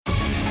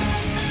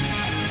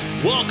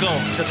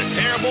Welcome to the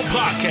Terrible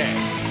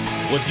Podcast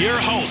with your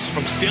hosts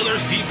from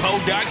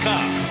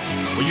SteelersDepot.com,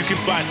 where you can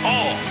find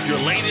all your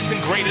latest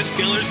and greatest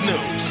Steelers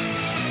news.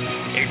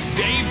 It's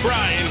Dave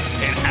Bryan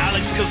and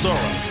Alex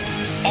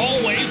Kozora,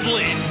 always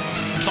lit,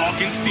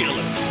 talking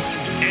Steelers.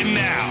 And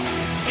now,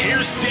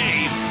 here's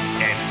Dave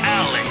and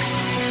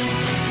Alex.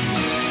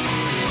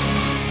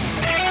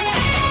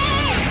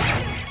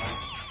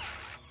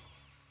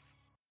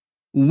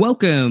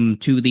 Welcome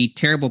to the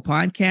Terrible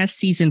Podcast,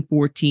 Season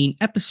 14,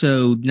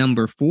 Episode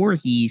number 4.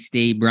 He's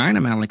Dave Bryan.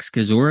 I'm Alex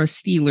Kozora,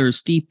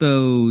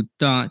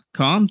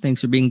 SteelersDepot.com.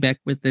 Thanks for being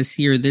back with us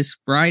here this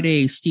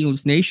Friday,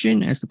 Steelers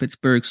Nation, as the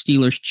Pittsburgh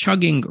Steelers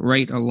chugging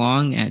right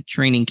along at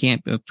training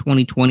camp of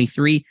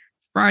 2023.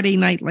 Friday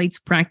night lights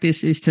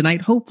practice is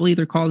tonight. Hopefully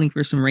they're calling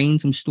for some rain,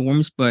 some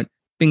storms, but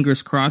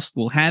fingers crossed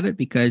we'll have it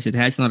because it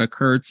has not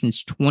occurred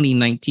since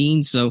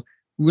 2019. So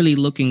really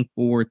looking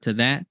forward to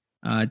that.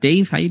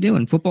 Dave, how you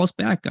doing? Football's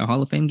back. A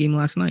Hall of Fame game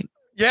last night.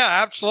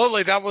 Yeah,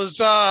 absolutely. That was,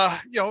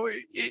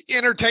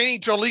 entertaining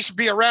to at least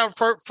be around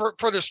for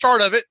the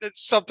start of it.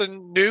 It's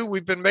something new.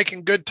 We've been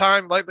making good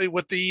time lately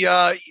with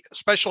the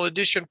special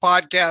edition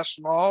podcast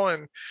and all.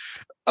 And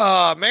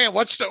man,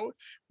 what's the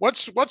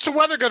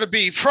weather going to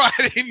be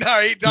Friday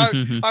night?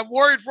 I'm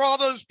worried for all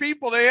those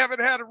people. They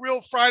haven't had a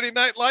real Friday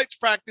night lights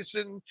practice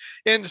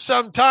in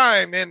some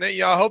time, and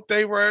I hope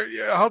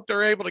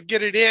they're able to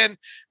get it in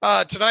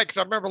tonight. Because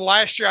I remember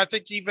last year, I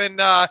think even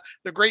the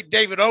great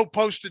David O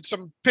posted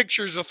some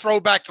pictures of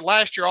throwback to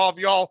last year. All of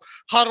y'all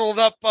huddled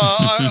up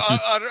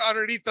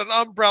underneath an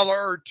umbrella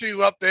or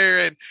two up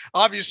there, and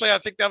obviously, I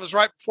think that was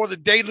right before the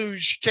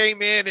deluge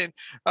came in and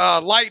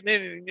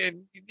lightning,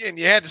 and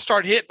you had to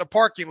start hitting the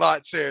parking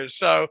lots there.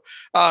 So.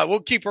 We'll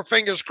keep our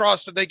fingers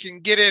crossed that they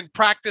can get in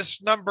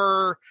practice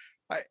number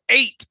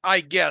 8, I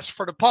guess,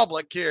 for the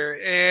public here.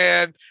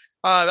 And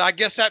I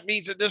guess that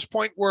means at this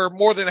point we're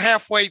more than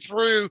halfway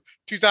through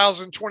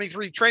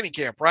 2023 training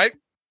camp, right?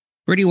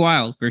 Pretty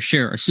wild, for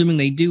sure. Assuming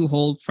they do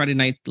hold Friday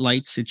night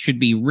lights, it should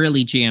be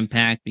really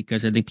jam-packed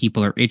because I think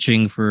people are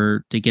itching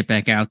to get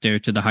back out there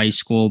to the high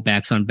school.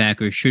 Backs on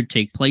Backers should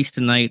take place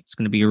tonight. It's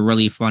going to be a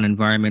really fun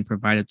environment,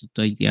 provided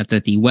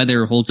that the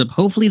weather holds up.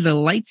 Hopefully the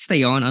lights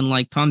stay on,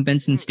 unlike Tom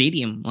Benson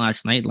Stadium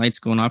last night. Lights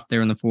going off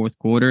there in the fourth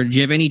quarter. Do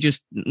you have any,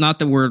 just not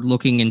that we're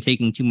looking and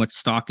taking too much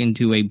stock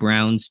into a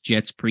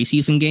Browns-Jets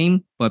preseason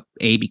game, but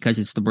because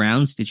it's the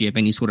Browns, did you have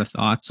any sort of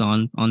thoughts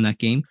on that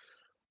game?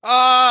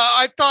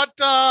 I thought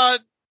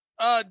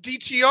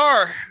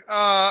DTR.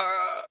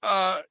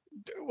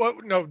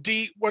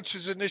 What's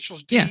his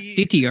initials? Yeah,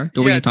 DTR.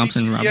 Dorian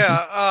Thompson-Robinson.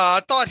 Yeah,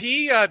 I thought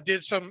he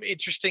did some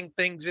interesting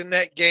things in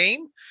that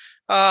game.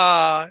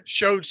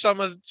 Showed some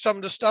of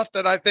the stuff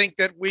that I think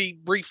that we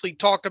briefly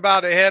talked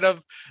about ahead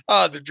of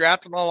the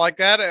draft and all like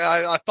that.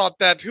 I thought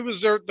that who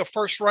was the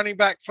first running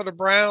back for the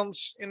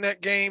Browns in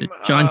that game?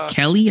 John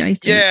Kelly, I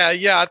think.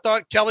 Yeah. I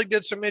thought Kelly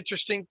did some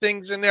interesting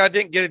things in there. I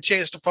didn't get a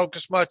chance to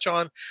focus much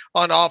on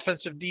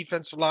offensive,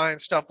 defensive line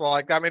stuff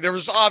like that. I mean, there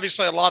was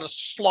obviously a lot of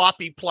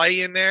sloppy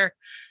play in there.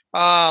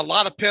 A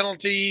lot of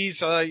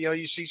penalties,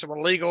 you see some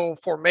illegal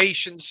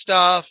formation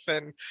stuff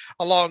and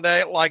along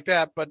that like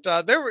that. But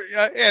there were,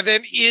 and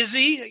then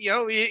Izzy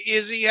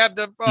had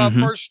the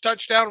first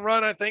touchdown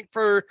run, I think,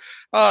 for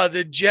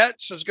the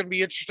Jets. So it's going to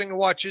be interesting to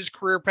watch his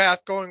career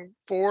path going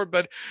forward,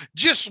 but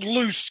just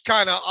loose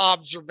kind of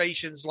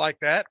observations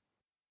like that.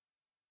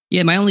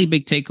 Yeah, my only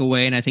big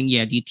takeaway, and I think,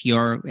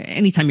 DTR,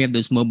 anytime you have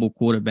those mobile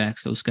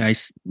quarterbacks, those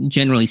guys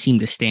generally seem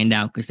to stand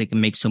out because they can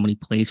make so many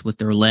plays with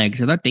their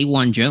legs. I thought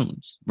Dawan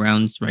Jones,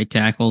 Brown's right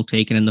tackle,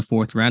 taken in the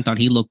 4th round, thought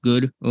he looked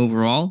good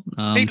overall.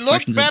 He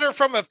looked better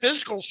from a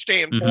physical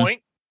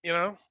standpoint,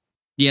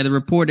 Yeah, the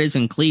report is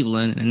in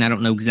Cleveland, and I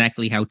don't know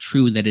exactly how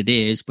true that it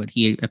is, but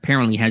he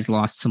apparently has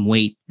lost some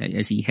weight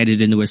as he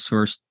headed into his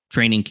first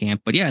training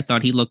camp. But yeah, I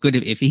thought he looked good.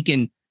 If he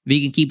can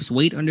keep his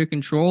weight under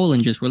control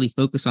and just really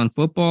focus on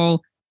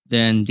football,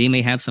 then they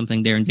may have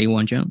something there in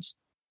Dawan Jones.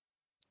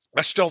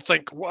 I still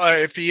think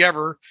if he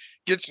ever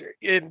gets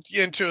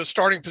into a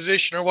starting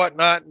position or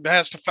whatnot,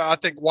 I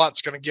think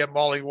Watt's going to give him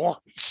all he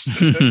wants.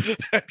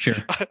 Sure.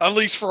 At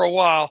least for a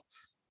while.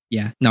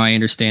 Yeah, no, I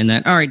understand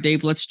that. All right,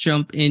 Dave, let's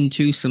jump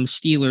into some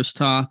Steelers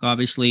talk.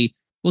 Obviously,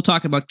 we'll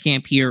talk about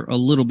camp here a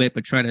little bit,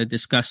 but try to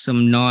discuss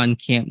some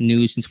non-camp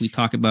news since we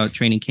talk about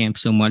training camp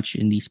so much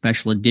in the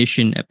special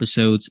edition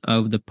episodes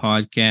of the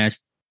podcast.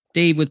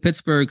 Dave, with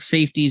Pittsburgh,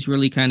 safeties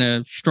really kind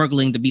of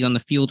struggling to be on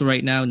the field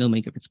right now. No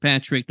Minkah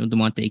Fitzpatrick, no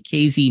DeMonte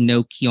Casey,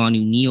 no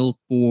Keanu Neal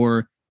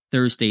for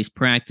Thursday's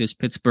practice.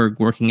 Pittsburgh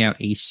working out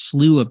a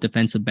slew of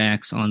defensive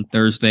backs on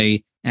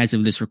Thursday. As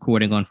of this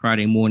recording on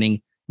Friday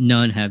morning,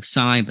 none have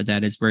signed, but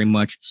that is very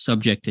much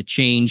subject to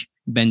change.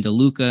 Ben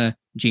DeLuca,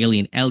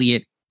 Jalen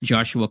Elliott,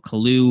 Joshua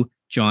Kalu,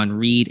 John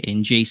Reed,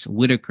 and Jace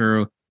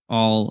Whitaker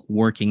all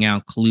working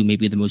out. Kalu may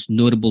be the most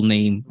notable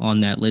name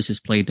on that list, has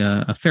played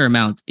a fair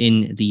amount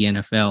in the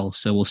NFL.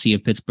 So we'll see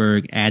if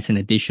Pittsburgh adds an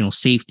additional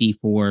safety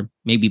for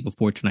maybe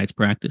before tonight's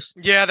practice.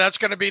 Yeah, that's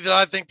going to be,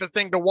 I think, the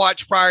thing to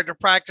watch prior to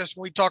practice.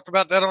 We talked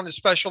about that on the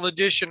special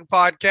edition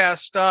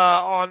podcast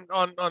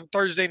on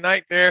Thursday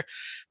night there.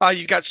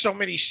 You've got so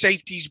many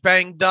safeties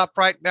banged up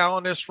right now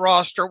on this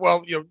roster.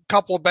 Well, a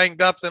couple of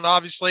banged up, then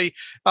obviously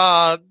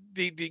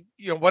the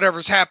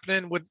whatever's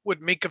happening with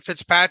Minkah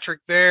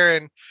Fitzpatrick there,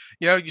 and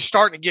you're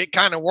starting to get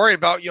kind of worried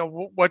about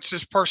what's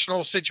this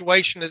personal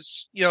situation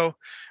that's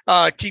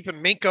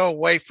keeping Minkah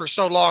away for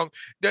so long.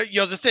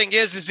 The thing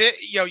is it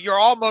you're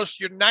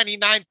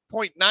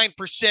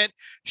 99.9%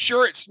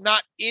 sure it's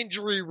not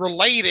injury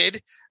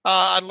related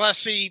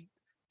unless he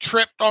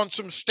tripped on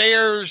some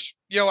stairs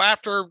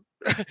after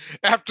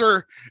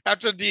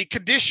the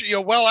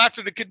condition,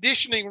 after the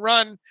conditioning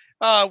run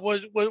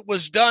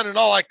was done and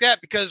all like that.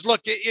 Because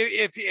look,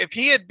 if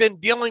he had been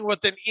dealing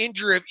with an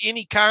injury of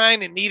any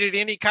kind and needed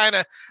any kind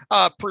of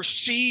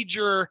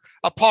procedure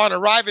upon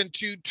arriving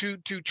to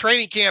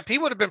training camp, he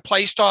would have been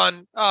placed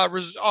on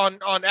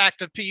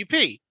active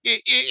PUP.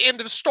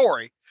 End of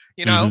story.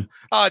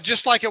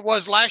 Just like it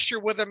was last year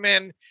with him,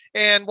 and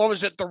what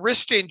was it, the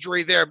wrist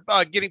injury there,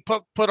 getting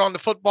put on the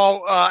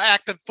football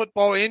active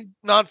football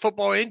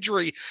non-football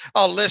injury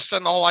list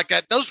and all like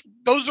that. Those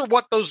are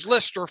what those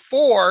lists are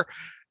for,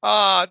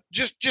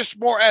 just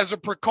more as a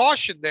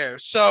precaution there.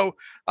 So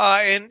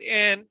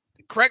and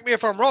correct me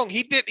if I'm wrong,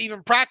 he didn't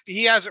even practice.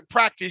 He hasn't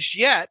practiced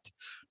yet.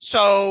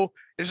 So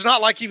it's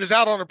not like he was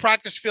out on the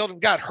practice field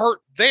and got hurt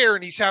there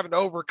and he's having to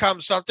overcome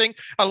something,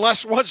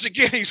 unless once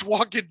again he's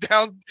walking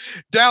down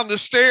the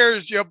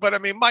stairs. But I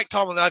mean, Mike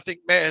Tomlin, I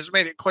think, has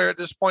made it clear at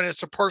this point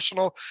it's a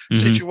personal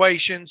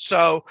situation.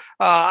 So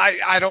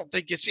I don't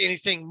think it's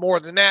anything more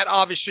than that.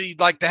 Obviously, you'd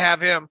like to have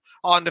him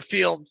on the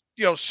field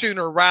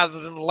sooner rather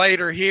than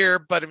later here.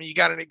 But I mean, you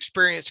got an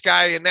experienced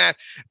guy in that.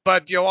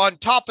 But on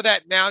top of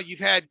that, now you've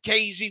had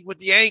Kazee with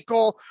the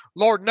ankle.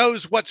 Lord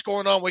knows what's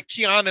going on with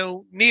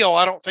Keanu Neal.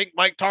 I don't think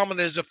Mike Tomlin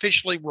has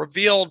officially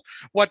revealed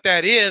what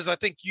that is. I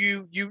think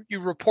you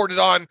reported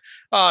on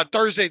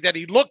Thursday that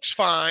he looks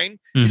fine.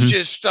 It's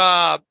just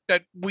that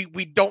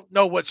we don't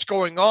know what's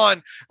going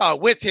on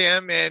with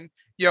him. And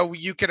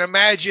you can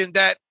imagine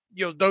that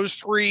those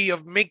three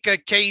of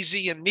Minkah,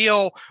 Kazee, and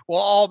Neal will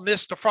all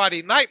miss the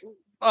Friday night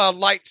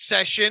light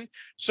session.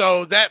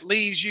 So that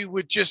leaves you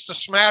with just a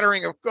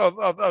smattering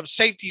of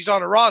safeties on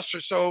the roster.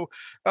 So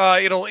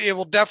it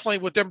will definitely,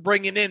 with them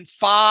bringing in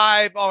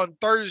 5 on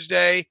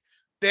Thursday,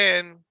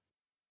 then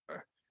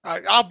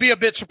I'll be a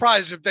bit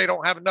surprised if they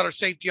don't have another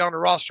safety on the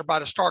roster by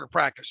the start of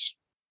practice.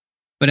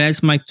 But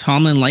as Mike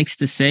Tomlin likes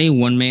to say,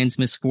 one man's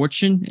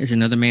misfortune is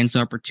another man's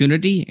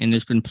opportunity. And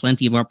there's been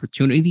plenty of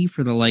opportunity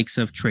for the likes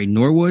of Trey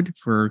Norwood,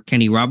 for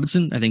Kenny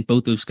Robinson. I think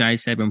both those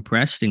guys have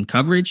impressed in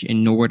coverage.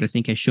 And Norwood, I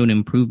think, has shown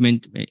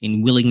improvement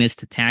in willingness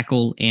to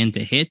tackle and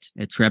to hit.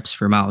 It's reps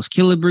for Miles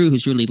Killebrew,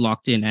 who's really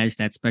locked in as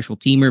that special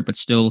teamer, but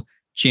still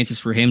chances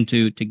for him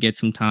to get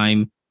some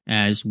time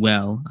as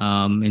well.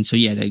 And so,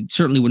 yeah, they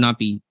certainly would not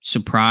be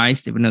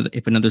surprised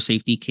if another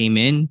safety came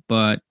in.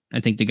 But I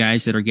think the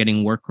guys that are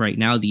getting work right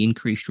now, the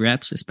increased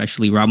reps,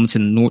 especially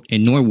Robinson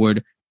and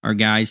Norwood, are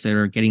guys that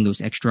are getting those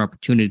extra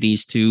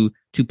opportunities to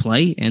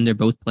play, and they're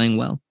both playing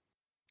well.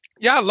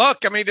 Yeah,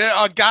 look, I mean,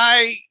 a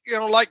guy,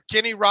 like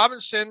Kenny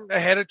Robinson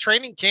ahead of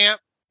training camp,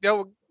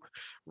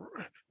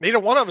 neither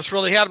one of us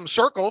really had him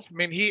circled. I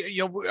mean, he,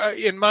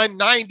 in my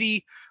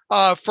 90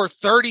 for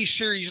 30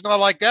 series, not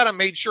like that, I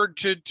made sure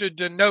to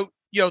denote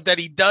that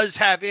he does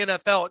have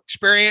NFL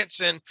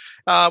experience. And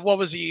what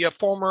was he, a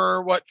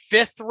former,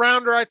 5th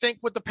rounder, I think,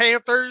 with the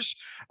Panthers?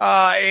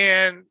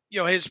 And,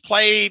 has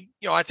played,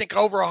 I think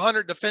over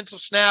 100 defensive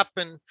snaps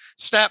in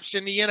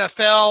the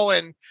NFL.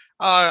 And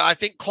I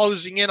think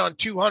closing in on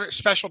 200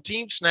 special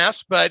team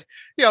snaps, but,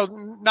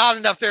 not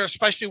enough there,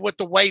 especially with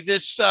the way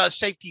this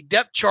safety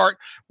depth chart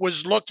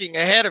was looking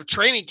ahead of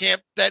training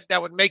camp,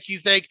 that would make you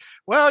think,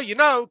 well,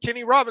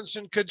 Kenny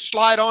Robinson could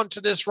slide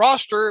onto this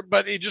roster.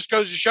 But it just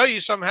goes to show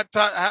you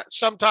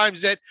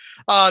sometimes that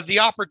the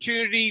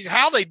opportunities,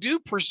 how they do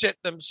present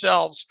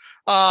themselves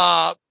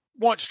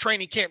once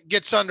training camp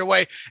gets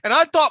underway. And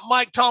I thought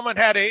Mike Tomlin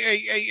had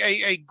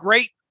a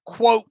great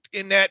quote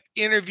in that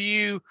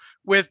interview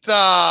with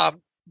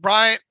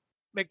Bryant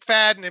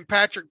McFadden and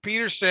Patrick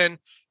Peterson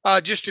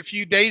just a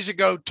few days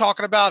ago,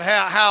 talking about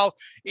how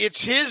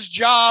it's his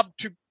job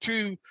to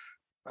do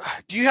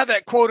you have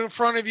that quote in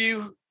front of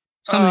you?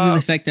 Something to the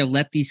effect of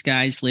let these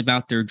guys live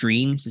out their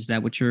dreams. Is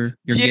that what you're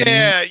getting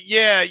at?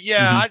 Yeah.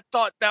 I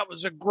thought that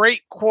was a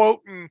great quote.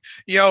 And,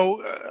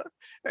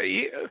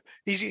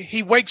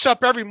 he wakes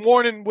up every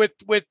morning with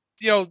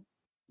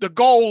the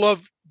goal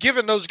of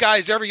giving those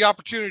guys every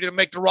opportunity to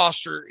make the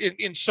roster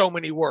in so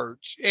many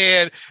words.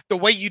 And the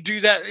way you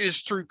do that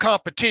is through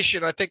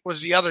competition, I think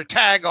was the other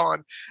tag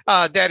on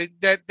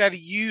that he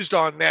used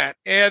on that.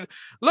 And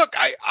look,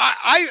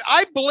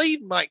 I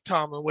believe Mike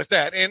Tomlin with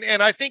that.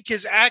 And I think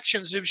his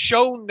actions have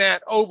shown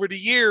that over the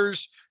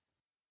years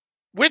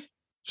with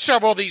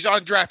several of these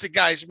undrafted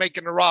guys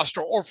making the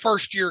roster, or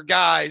first year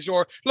guys,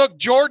 or look,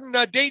 Jordan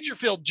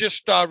Dangerfield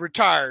just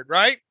retired,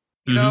 right?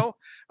 You know,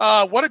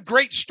 what a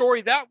great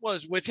story that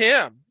was with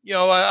him. You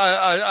know,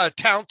 a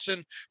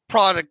Townsend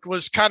product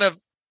was kind of.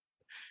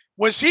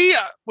 Was he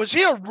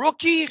a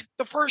rookie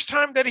the first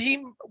time that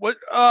he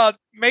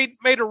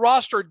made a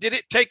roster? Did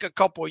it take a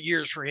couple of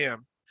years for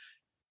him?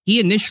 He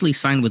initially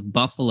signed with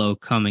Buffalo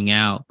coming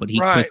out, but he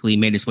quickly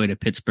made his way to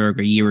Pittsburgh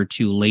a year or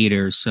two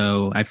later.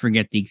 So I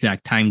forget the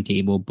exact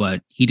timetable,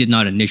 but he did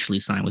not initially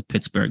sign with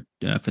Pittsburgh,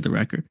 for the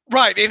record.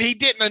 Right, and he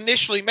didn't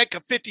initially make a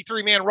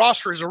 53-man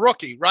roster as a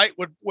rookie, right?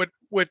 With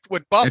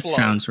Buffalo. That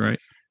sounds right.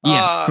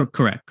 Yeah,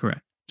 correct.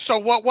 So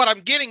what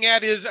I'm getting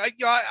at is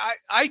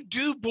I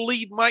do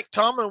believe Mike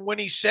Tomlin when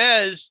he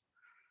says,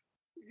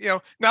 you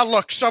know, now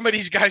look, some of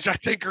these guys I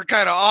think are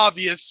kind of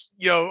obvious,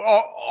 you know,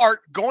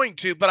 aren't going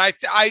to, but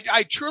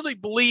I truly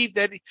believe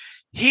that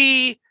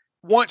he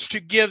wants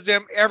to give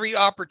them every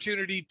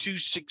opportunity to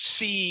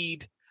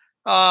succeed,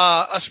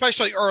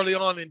 especially early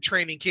on in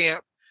training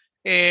camp,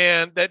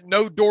 and that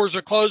no doors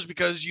are closed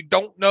because you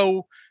don't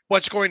know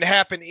what's going to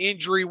happen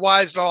injury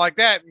wise and all like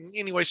that. And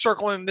anyway,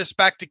 circling this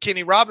back to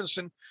Kenny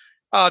Robinson,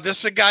 this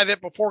is a guy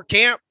that before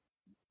camp,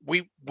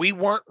 we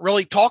weren't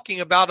really talking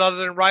about other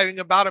than writing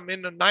about him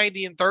in the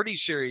 90 and 30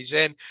 series.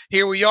 And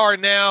here we are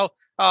now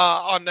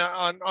on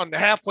the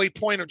halfway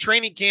point of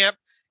training camp.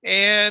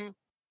 And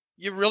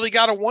you really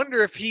got to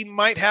wonder if he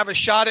might have a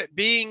shot at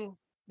being,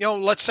 you know,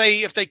 let's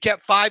say if they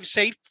kept five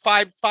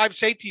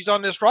safeties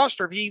on this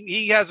roster, if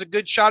he has a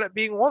good shot at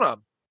being one of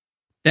them.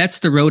 That's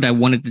the road I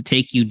wanted to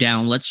take you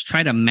down. Let's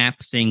try to map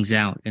things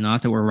out. And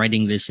not that we're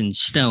writing this in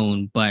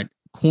stone, but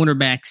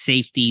cornerback,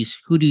 safeties,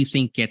 who do you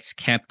think gets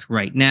kept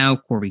right now?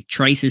 Corey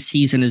Trice's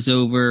season is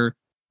over.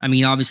 I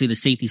mean, obviously the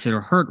safeties that are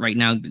hurt right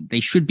now,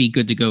 they should be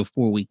good to go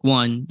for week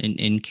one.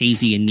 And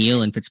Casey and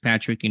Neal and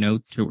Fitzpatrick, you know,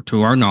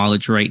 to our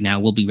knowledge right now,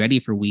 will be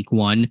ready for week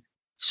one.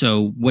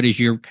 So what is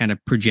your kind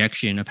of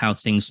projection of how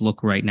things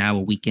look right now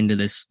a week into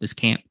this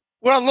camp?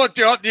 Well, look,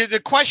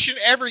 the question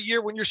every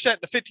year when you're setting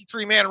the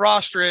 53-man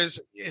roster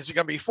is it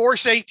going to be 4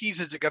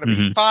 safeties? Is it going to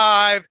be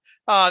 5?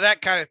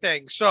 That kind of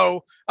thing.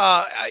 So,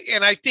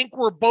 and I think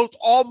we're both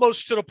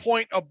almost to the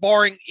point of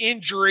barring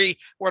injury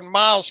when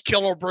Miles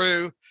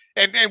Killebrew,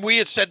 and we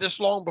had said this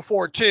long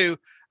before too,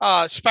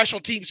 special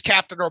teams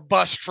captain or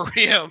bust for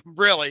him,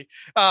 really.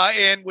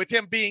 And with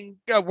him being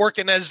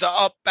working as the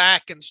up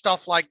back and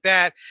stuff like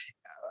that,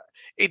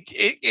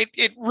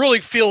 it really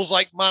feels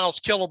like Miles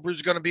Killebrew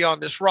is going to be on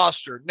this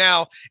roster.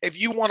 Now,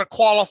 if you want to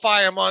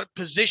qualify him on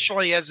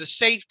positionally as a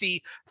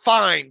safety,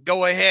 fine,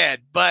 go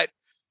ahead. But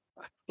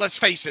let's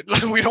face it,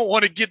 we don't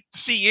want to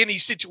see any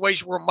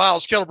situation where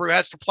Miles Killebrew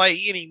has to play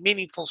any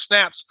meaningful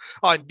snaps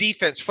on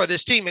defense for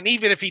this team. And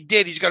even if he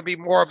did, he's going to be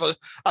more of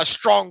a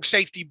strong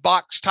safety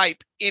box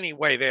type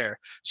anyway there.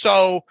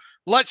 So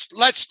let's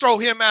throw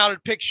him out of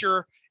the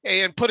picture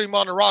and put him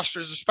on the roster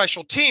as a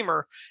special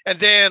teamer. And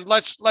then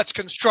let's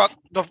construct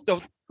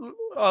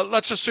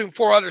let's assume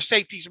 4 other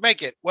safeties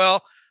make it.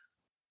 Well,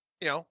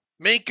 you know,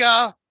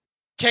 Minkah,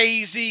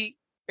 Casey,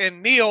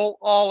 and Neal,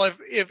 all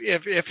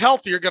if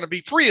healthy, are going to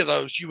be 3 of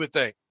those, you would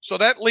think. So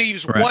that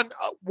leaves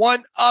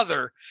one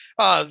other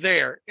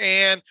there.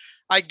 And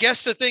I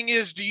guess the thing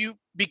is,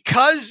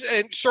 because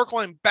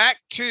circling back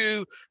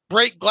to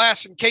break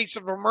glass in case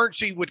of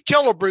emergency with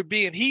Killebrew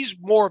being he's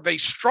more of a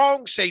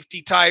strong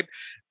safety type,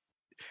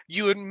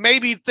 you would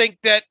maybe think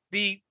that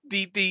the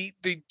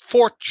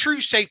 4th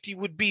true safety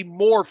would be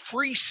more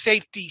free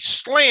safety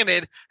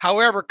slanted.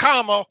 However,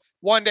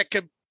 one that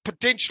could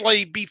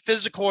potentially be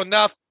physical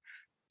enough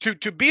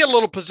to be a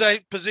little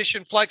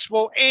position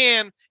flexible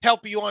and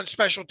help you on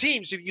special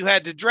teams if you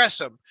had to dress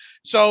them.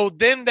 So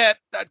then that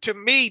to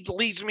me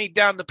leads me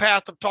down the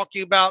path of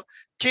talking about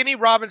Kenny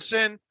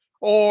Robinson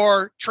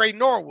or Trey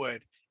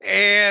Norwood.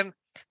 And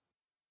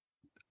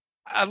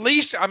at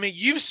least, I mean,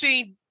 you've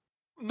seen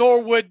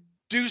Norwood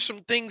do some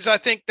things I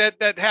think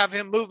that have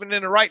him moving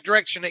in the right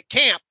direction at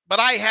camp, but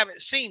I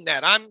haven't seen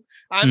that.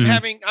 I'm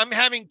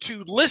having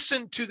to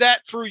listen to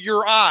that through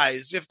your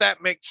eyes, if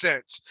that makes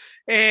sense.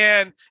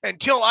 And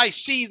until I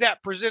see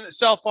that present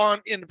itself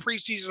in the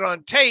preseason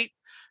on tape,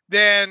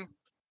 then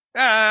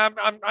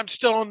I'm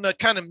still in the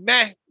kind of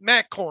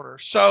meh corner.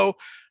 So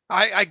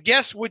I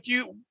guess with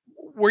you,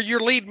 where you're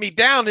leading me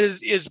down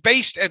is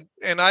based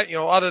and I, you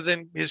know, other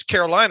than his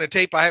Carolina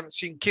tape, I haven't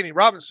seen Kenny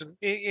Robinson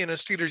in a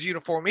Steelers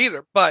uniform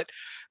either, but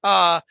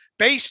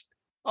based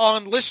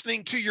on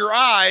listening to your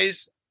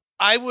eyes,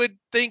 I would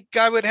think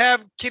I would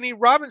have Kenny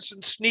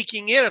Robinson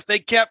sneaking in if they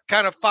kept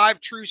kind of 5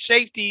 true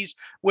safeties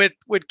with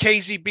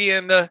Casey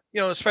being the,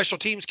 you know, special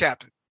teams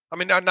captain. I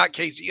mean, not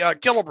Casey,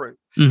 Killebrew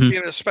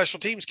being a special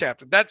teams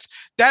captain.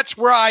 That's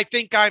where I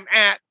think I'm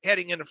at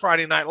heading into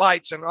Friday Night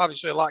Lights, and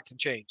obviously a lot can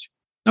change.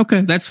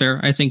 Okay, that's fair.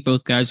 I think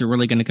both guys are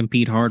really going to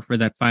compete hard for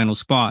that final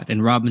spot.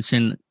 And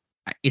Robinson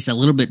is a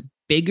little bit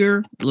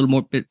bigger, a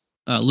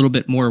little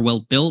bit more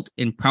well built,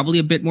 and probably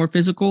a bit more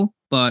physical.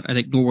 But I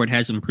think Norwood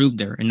has improved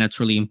there, and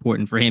that's really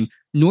important for him.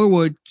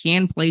 Norwood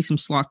can play some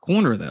slot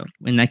corner though,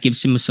 and that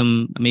gives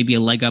him maybe a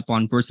leg up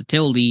on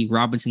versatility.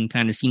 Robinson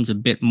kind of seems a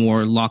bit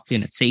more locked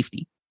in at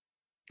safety.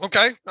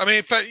 Okay, I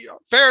mean,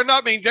 fair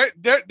enough. I mean,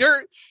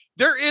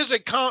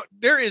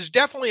 there is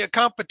definitely a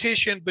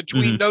competition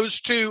between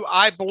those two,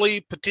 I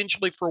believe,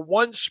 potentially for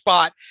one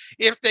spot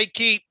if they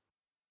keep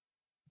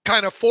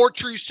kind of 4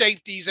 true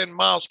safeties and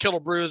Miles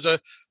Killebrew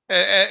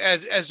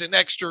as an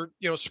extra,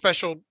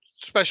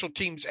 special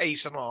teams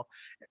ace and all.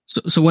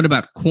 So what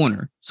about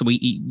corner? So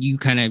you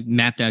kind of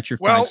mapped out your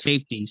 5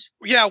 safeties.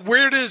 Yeah,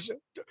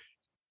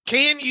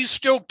 can you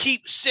still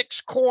keep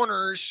 6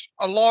 corners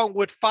along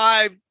with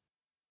 5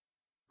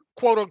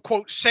 quote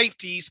unquote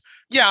safeties?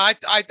 Yeah, I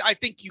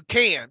think you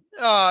can.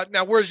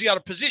 Now, where's the other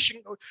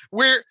position?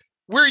 Where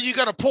are you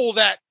going to pull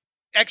that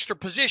extra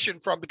position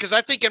from? Because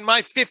I think in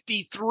my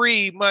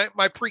 53,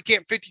 my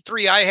pre-camp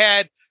 53, I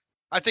had,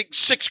 I think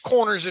 6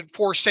 corners and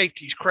 4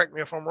 safeties. Correct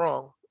me if I'm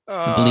wrong.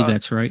 I believe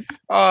that's right.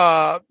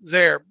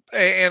 There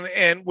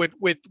and with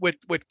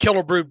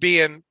Killebrew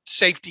being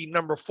safety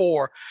number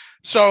 4.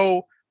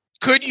 So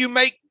could you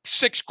make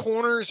 6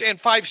 corners and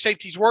 5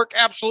 safeties work?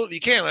 Absolutely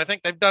you can. I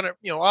think they've done it,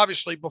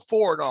 obviously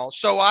before and all.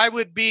 So I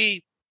would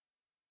be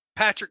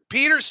Patrick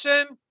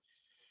Peterson,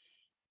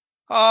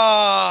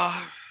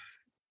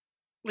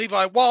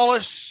 Levi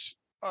Wallace,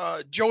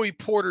 Joey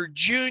Porter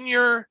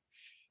Jr.,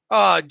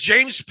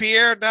 James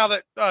Pierre. Now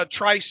that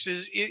Trice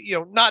is,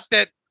 not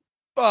that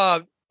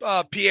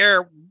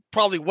Pierre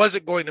probably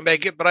wasn't going to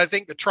make it, but I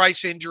think the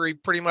Trice injury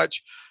pretty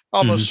much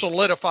almost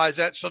solidifies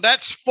that. So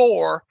that's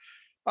 4.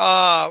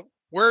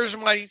 Where's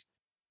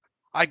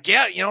I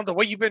get, the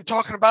way you've been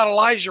talking about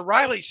Elijah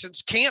Riley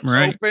since camp's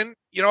open,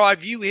 I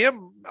view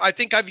him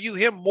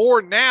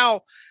more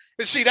now.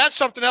 And see, that's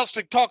something else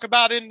to talk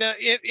about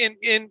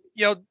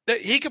that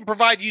he can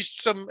provide you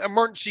some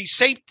emergency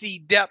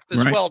safety depth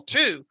as well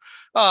too,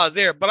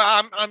 there.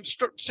 But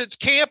since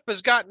camp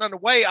has gotten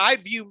underway, I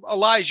view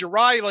Elijah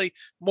Riley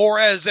more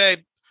as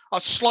a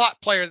slot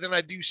player than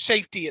I do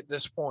safety at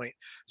this point.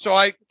 So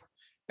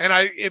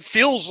it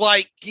feels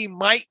like he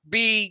might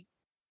be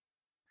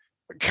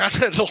kind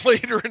of the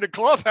leader in the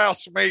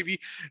clubhouse, maybe,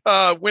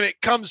 when it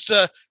comes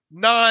to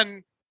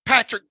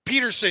non-Patrick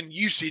Peterson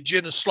usage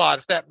in the slot,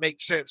 if that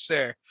makes sense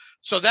there.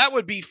 So that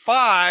would be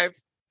 5.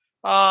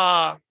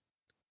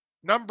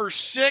 Number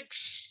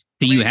 6.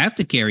 You have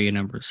to carry a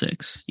number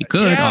 6. You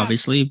could,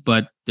 obviously,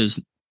 but there's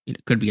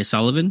could be a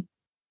Sullivan.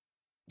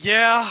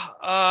 Yeah.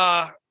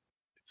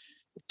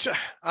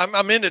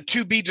 I'm in a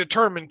to be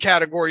determined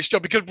category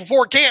still, because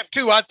before camp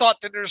too, I thought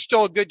that there's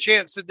still a good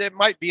chance that there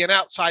might be an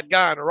outside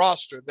guy on the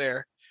roster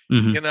there. So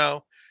you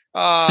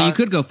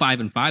could go 5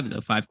 and 5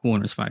 though, 5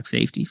 corners, 5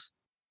 safeties.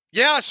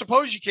 Yeah, I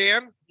suppose you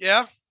can.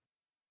 Yeah.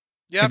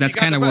 That's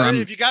kind of where I'm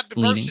if you got the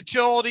leaning.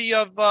 versatility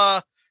of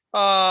of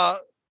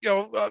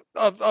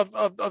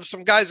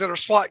some guys that are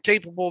slot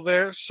capable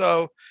there.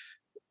 So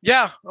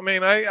yeah, I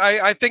mean,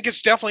 I think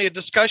it's definitely a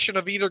discussion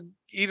of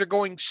either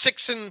going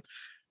 6 and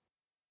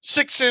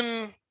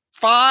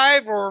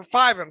 5 or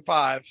 5 and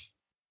 5.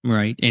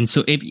 Right. And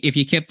so if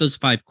you kept those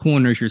 5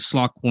 corners, your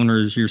slot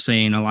corners, you're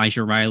saying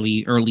Elijah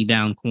Riley, early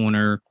down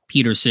corner,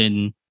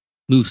 Peterson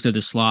moves to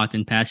the slot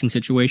in passing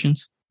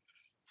situations?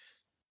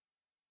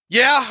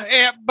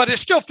 Yeah, but it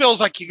still feels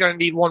like you're going to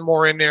need one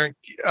more in there,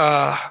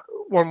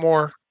 one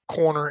more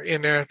corner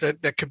in there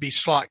that could be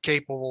slot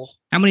capable.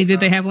 How many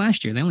did they have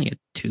last year? They only had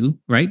 2,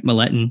 right?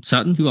 Millette and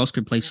Sutton. Who else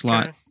could play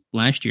slot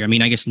last year? I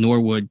mean, I guess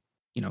Norwood,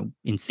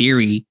 in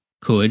theory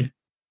could,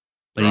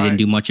 but he didn't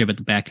do much of it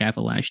the back half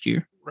of last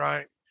year.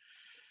 Right.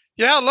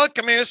 Yeah, look,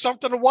 I mean, it's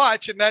something to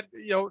watch, and that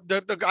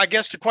I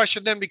guess the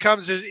question then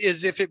becomes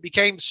is if it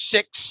became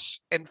 6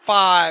 and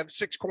 5,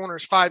 6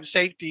 corners, 5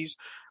 safeties,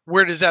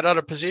 where does that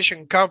other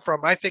position come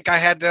from? I think I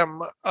had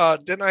them.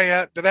 Did I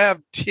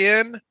have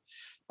 10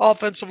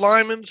 offensive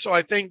linemen? So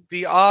I think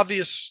the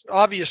obvious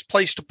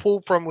place to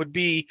pull from would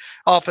be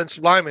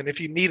offensive linemen if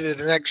you needed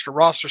an extra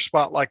roster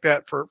spot like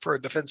that for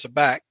a defensive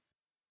back.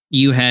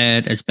 You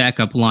had as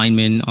backup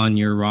linemen on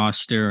your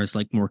roster as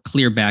like more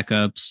clear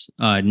backups,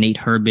 Nate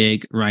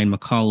Herbig, Ryan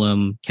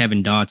McCollum,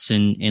 Kevin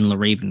Dotson, and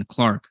LaRaven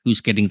Clark,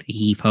 who's getting the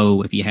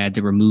heave-ho if you had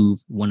to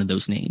remove one of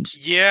those names.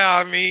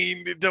 Yeah, I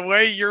mean, the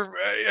way you're,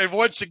 and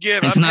once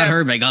again, it's not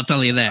Herbig, I'll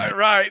tell you that.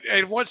 Right.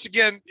 And once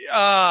again,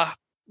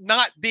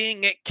 not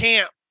being at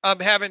camp,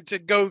 I'm having to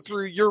go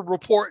through your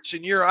reports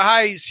and your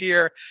eyes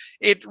here.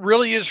 It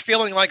really is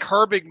feeling like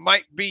Herbig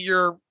might be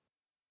your,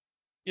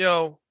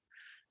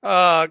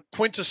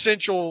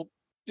 quintessential,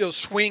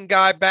 swing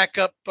guy,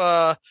 backup,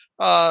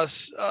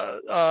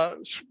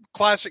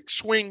 classic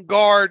swing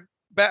guard,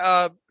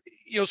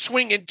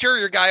 swing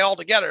interior guy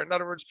altogether. In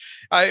other words,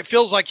 it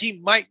feels like he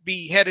might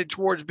be headed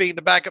towards being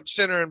the backup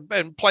center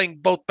and playing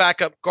both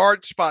backup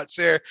guard spots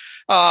there.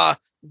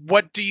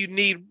 What do you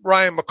need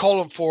Ryan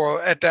McCollum for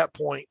at that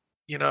point?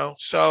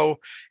 So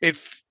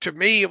to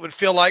me, it would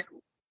feel like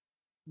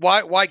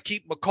why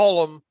keep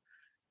McCollum?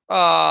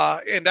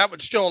 And that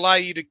would still allow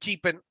you to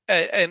keep an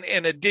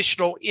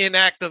additional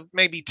inactive,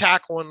 maybe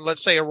tackle, and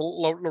let's say a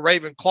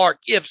LaRaven Clark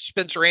if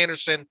Spencer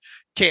Anderson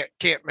can't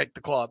make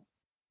the club.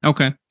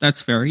 Okay,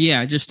 that's fair.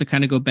 Yeah, just to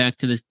kind of go back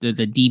to this the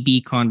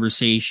DB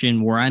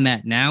conversation where I'm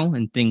at now,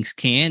 and things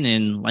can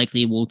and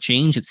likely will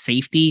change. It's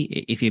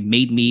safety. If it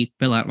made me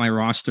fill out my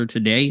roster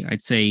today,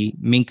 I'd say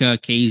Minka,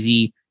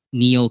 Casey,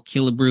 Neal,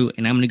 Killebrew,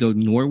 and I'm going to go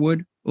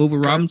Norwood over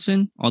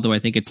Robinson. Although I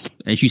think it's,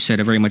 as you said,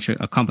 a very much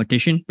a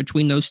competition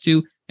between those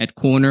two. At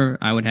corner,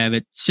 I would have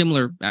it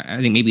similar.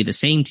 I think maybe the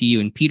same to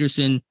you and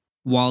Peterson,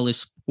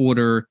 Wallace,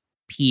 Porter,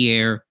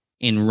 Pierre,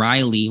 and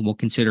Riley. We'll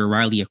consider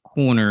Riley a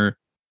corner.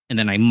 And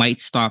then I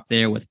might stop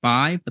there with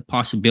 5. The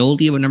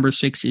possibility of a number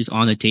 6 is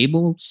on the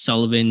table.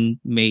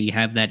 Sullivan may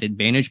have that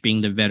advantage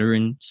being the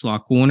veteran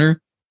slot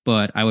corner,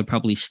 but I would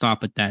probably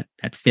stop at that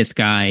 5th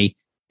guy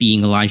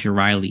being Elijah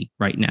Riley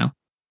right now.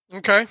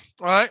 Okay.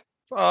 All right.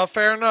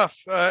 Fair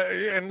enough.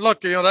 And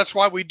look, that's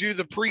why we do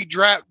the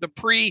pre-draft, the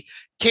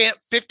pre-camp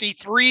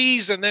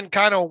 53s, and then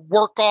kind of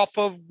work off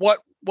of what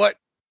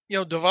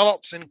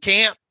develops in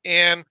camp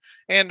and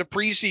the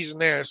preseason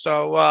there.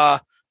 So,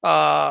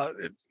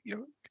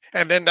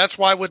 and then that's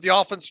why with the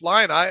offensive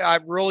line, I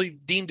really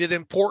deemed it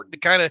important to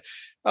kind of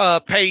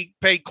pay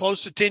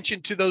close attention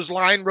to those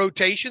line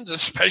rotations,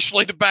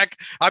 especially the back.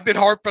 I've been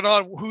harping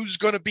on who's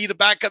going to be the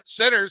backup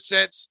center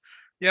since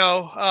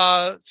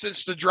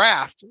the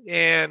draft,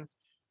 and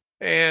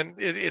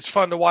it's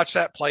fun to watch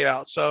that play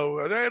out.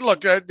 So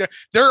look,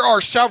 there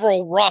are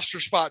several roster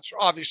spots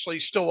obviously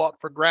still up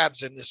for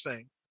grabs in this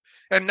thing,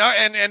 and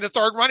the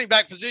third running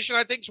back position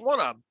I think is one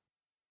of them.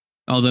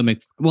 Although,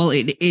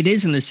 it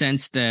is in the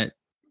sense that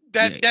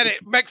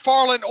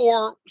McFarland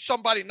or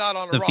somebody not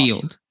on the roster.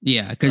 Field.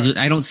 Yeah, because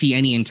I don't see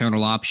any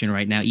internal option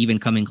right now, even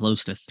coming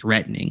close to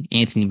threatening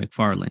Anthony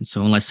McFarland.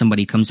 So unless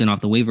somebody comes in off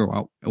the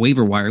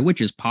waiver wire,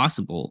 which is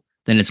possible,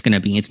 then it's going to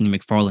be Anthony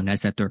McFarland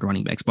as that third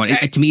running back spot.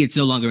 To me, it's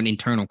no longer an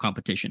internal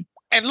competition.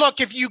 And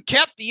look, if you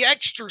kept the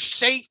extra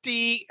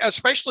safety,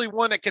 especially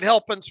one that could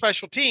help in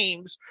special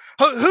teams,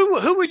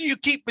 who would you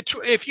keep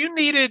if you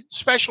needed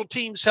special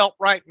teams help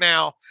right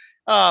now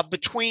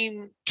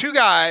between two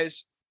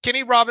guys,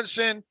 Kenny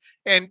Robinson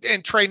and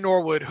Trey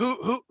Norwood?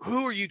 Who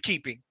are you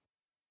keeping?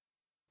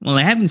 Well,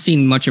 I haven't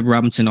seen much of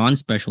Robinson on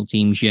special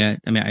teams yet.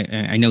 I mean,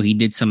 I know he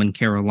did some in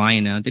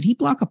Carolina. Did he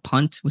block a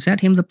punt? Was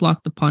that him that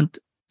blocked the punt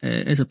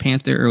as a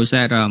Panther, or was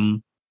that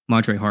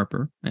Madre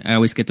Harper? I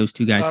always get those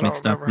two guys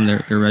mixed up from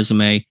their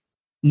resume.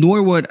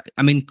 Norwood,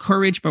 I'm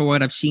encouraged by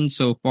what I've seen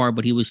so far,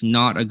 but he was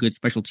not a good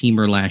special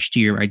teamer last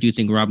year. I do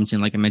think Robinson,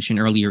 like I mentioned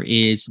earlier,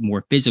 is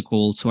more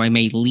physical, so I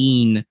may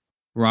lean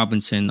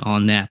Robinson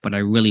on that, but I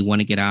really want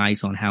to get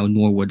eyes on how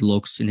Norwood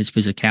looks in his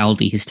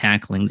physicality, his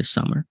tackling this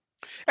summer.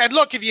 And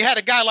look, if you had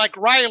a guy like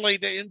Riley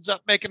that ends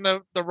up making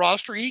the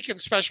roster, he can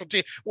special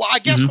team. Well, I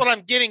guess what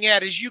I'm getting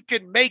at is you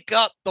can make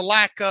up the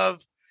lack of,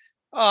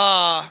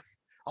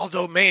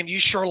 although, man, you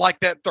sure like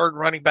that third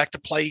running back to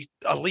play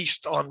at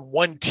least on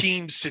one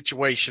team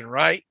situation,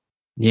 right?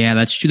 Yeah,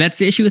 that's true. That's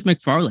the issue with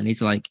McFarland.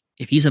 He's like,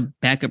 if he's a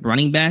backup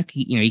running back,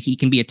 he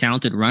can be a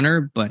talented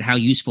runner, but how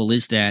useful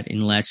is that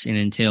unless and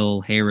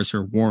until Harris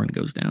or Warren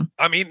goes down?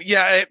 I mean,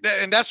 yeah,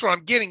 and that's what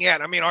I'm getting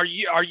at. I mean, are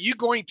you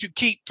going to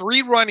keep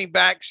 3 running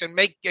backs and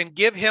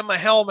give him a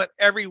helmet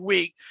every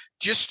week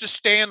just to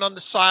stand on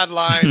the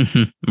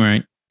sideline,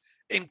 right?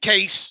 In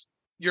case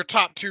your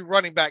top 2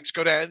 running backs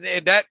go down,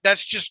 and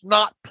that's just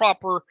not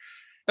proper.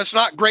 That's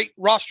not great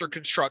roster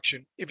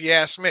construction, if you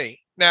ask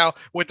me. Now,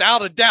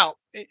 without a doubt,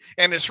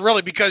 and it's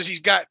really because he's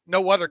got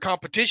no other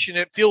competition,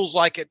 it feels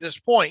like at this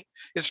point,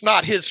 it's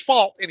not his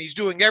fault, and he's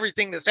doing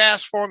everything that's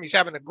asked for him. He's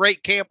having a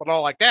great camp and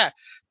all like that.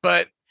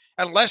 But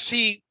unless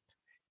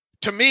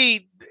to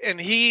me,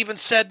 and he even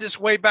said this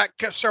way back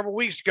several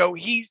weeks ago,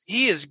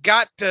 he's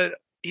got to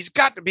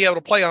be able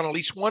to play on at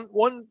least one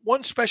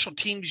special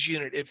teams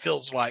unit, it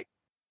feels like.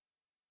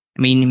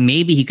 I mean,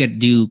 maybe he could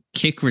do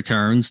kick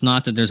returns.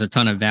 Not that there's a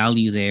ton of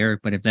value there,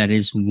 but if that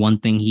is one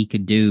thing he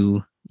could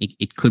do,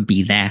 it could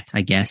be that,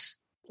 I guess.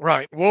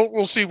 Right.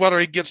 We'll see whether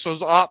he gets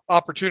those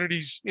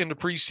opportunities in the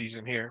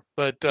preseason here.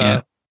 But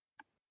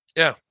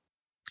yeah.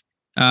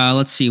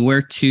 Let's see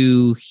where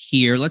to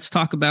here. Let's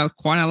talk about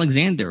Quan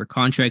Alexander.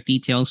 Contract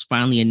details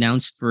finally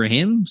announced for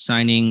him,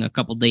 signing a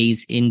couple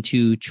days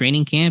into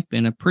training camp,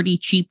 and a pretty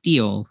cheap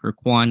deal for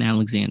Quan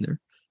Alexander.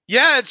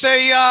 Yeah, it's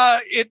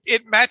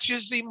it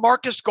matches the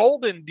Marcus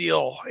Golden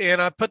deal,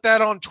 and I put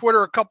that on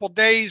Twitter a couple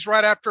days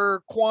right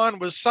after Quan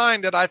was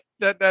signed. That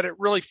it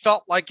really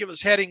felt like it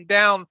was heading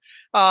down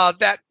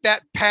that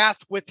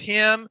path with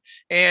him,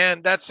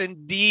 and that's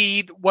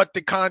indeed what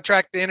the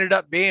contract ended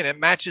up being. It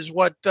matches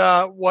what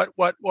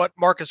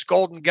Marcus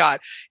Golden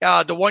got.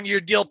 The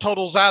 1-year deal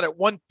totals out at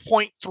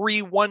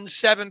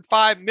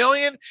 $1.3175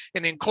 million,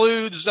 and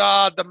includes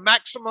the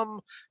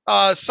maximum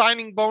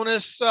signing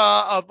bonus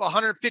of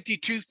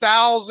 $152,000.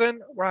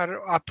 Right,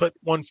 I put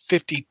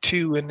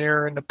 152 in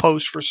there in the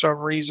post for some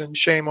reason.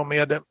 Shame on me,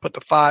 I didn't put the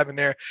 5 in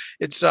there.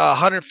 It's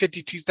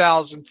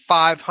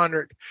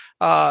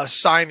 $152,500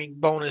 signing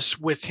bonus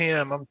with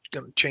him. I'm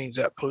going to change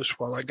that post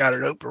while I got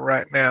it open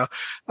right now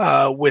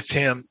with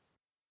him.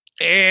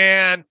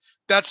 And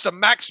That's the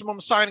maximum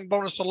signing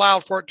bonus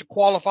allowed for it to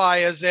qualify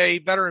as a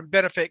veteran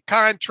benefit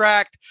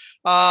contract.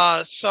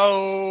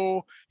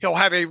 So he'll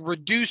have a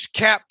reduced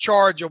cap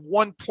charge of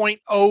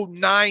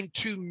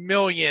 $1.092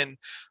 million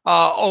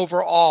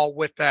overall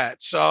with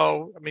that.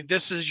 So, I mean,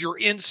 this is your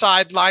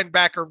inside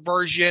linebacker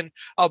version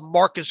of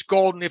Marcus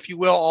Golden, if you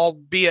will,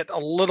 albeit a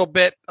little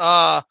bit.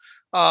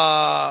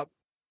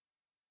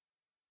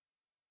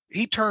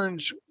 He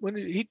turns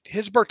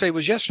his birthday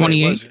was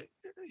yesterday, was it?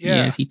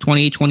 Yeah. Is he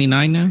 28,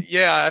 29 now?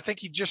 Yeah, I think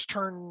he just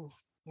turned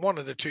one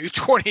of the two,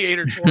 28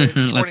 or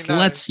 20.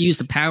 let's use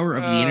the power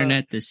of the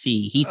internet to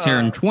see. He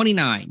turned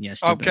 29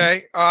 yesterday.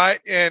 Okay, all right,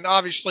 and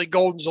obviously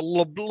Golden's a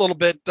little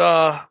bit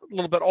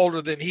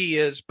older than he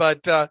is.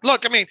 But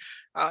look, I mean,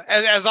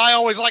 as I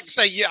always like to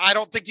say, yeah, I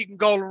don't think you can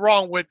go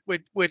wrong with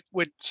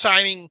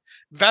signing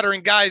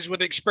veteran guys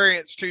with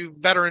experience to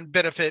veteran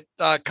benefit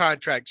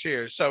contracts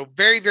here. So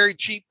very, very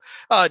cheap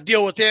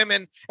deal with him.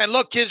 And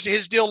look,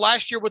 his deal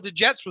last year with the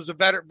Jets was a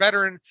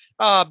veteran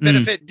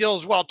benefit deal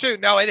as well too.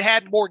 Now it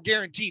had more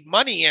guaranteed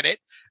money in it,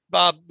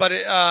 but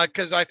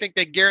because I think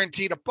they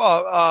guaranteed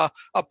a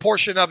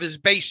portion of his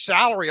base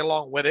salary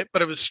along with it,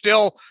 but it was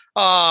still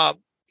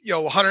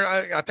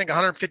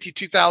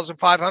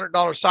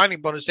 $152,500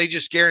 signing bonus. They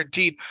just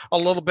guaranteed a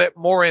little bit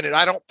more in it.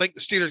 I don't think the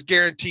Steelers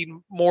guaranteed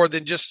more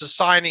than just the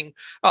signing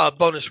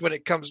bonus when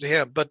it comes to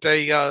him, but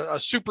a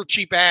super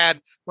cheap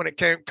ad when it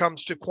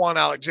comes to Quan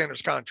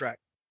Alexander's contract.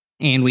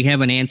 And we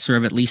have an answer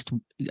of at least,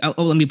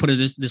 let me put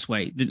it this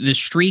way. The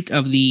streak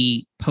of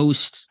the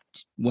post,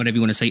 whatever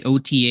you want to say,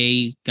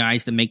 OTA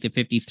guys that make the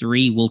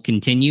 53 will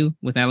continue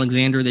with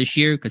Alexander this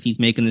year because he's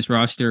making this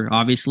roster,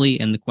 obviously.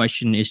 And the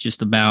question is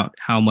just about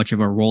how much of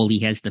a role he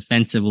has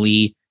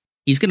defensively.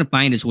 He's going to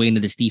find his way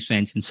into this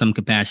defense in some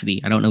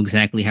capacity. I don't know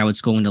exactly how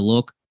it's going to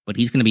look, but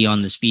he's going to be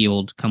on this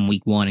field come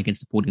week 1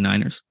 against the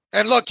 49ers.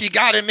 And look, you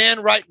got him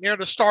in right near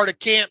the start of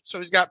camp, so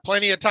he's got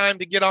plenty of time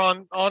to get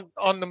on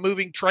the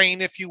moving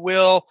train, if you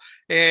will.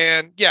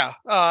 And yeah,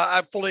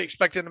 I fully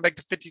expect him to make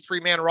the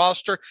 53-man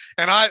roster.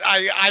 And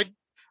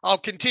I'll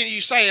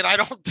continue saying I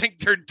don't think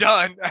they're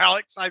done,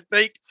 Alex. I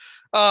think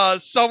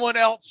someone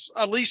else,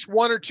 at least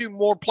one or two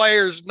more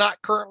players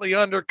not currently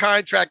under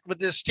contract with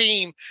this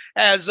team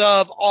as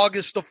of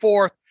August the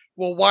 4th,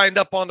 will wind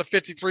up on the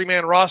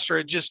 53-man roster.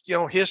 It just,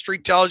 history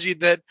tells you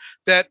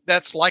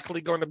that's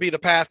likely going to be the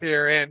path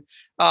here. And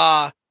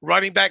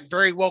running back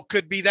very well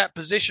could be that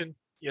position,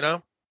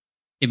 If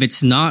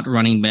it's not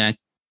running back,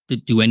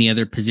 do any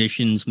other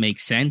positions make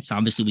sense?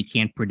 Obviously, we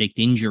can't predict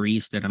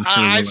injuries that I'm sure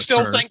I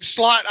still think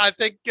slot. I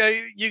think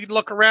you could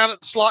look around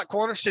at the slot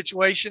corner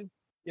situation.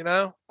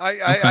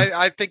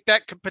 I think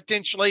that could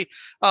potentially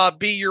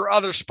be your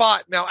other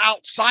spot. Now,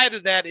 outside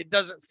of that, it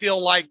doesn't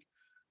feel like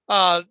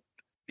other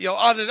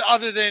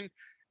than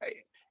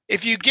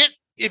if you get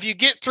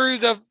through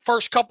the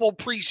first couple of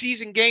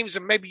preseason games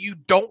and maybe you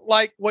don't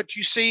like what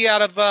you see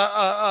out of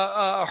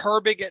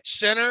Herbig at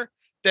center,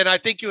 then I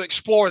think you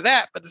explore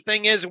that. But the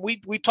thing is, we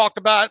talked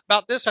about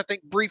this, I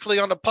think, briefly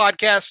on the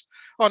podcast,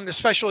 on the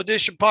special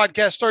edition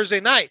podcast Thursday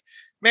night.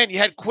 Man, you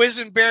had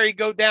Quisenberry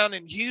go down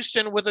in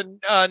Houston with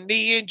a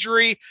knee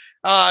injury.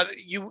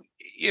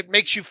 It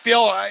makes you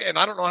feel, and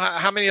I don't know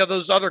how many of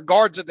those other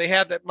guards that they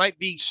have that might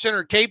be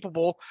center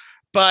capable,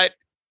 but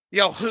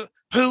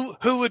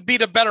who would be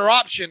the better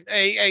option?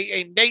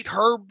 A Nate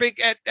Herbig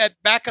at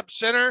backup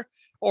center,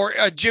 or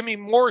a Jimmy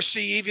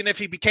Morrissey, even if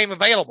he became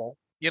available,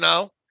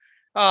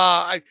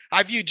 I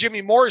view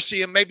Jimmy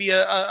Morrissey and maybe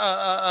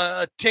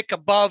a tick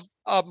above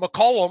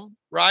McCollum,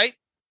 right?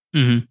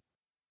 Mm-hmm.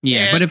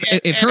 Yeah, but if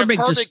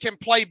Herbig can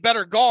play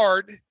better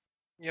guard,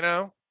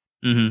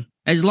 Mm-hmm.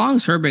 As long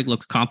as Herbig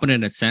looks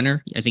competent at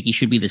center, I think he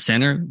should be the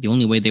center. The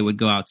only way they would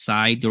go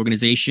outside the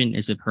organization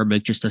is if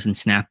Herbig just doesn't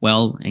snap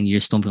well and you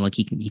just don't feel like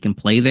he can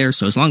play there.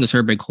 So as long as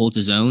Herbig holds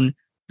his own,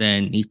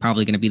 then he's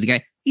probably going to be the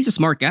guy. He's a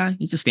smart guy.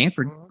 He's a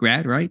Stanford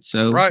grad, right?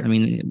 So, right. I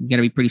mean, you got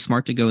to be pretty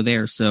smart to go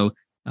there. So,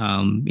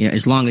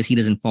 as long as he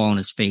doesn't fall on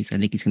his face, I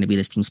think he's going to be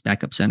this team's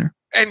backup center.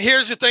 And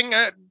here's the thing,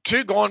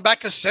 too, going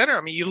back to center.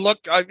 I mean, you look,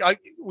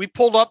 we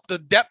pulled up the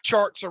depth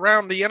charts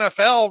around the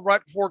NFL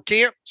right before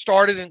camp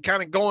started and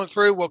kind of going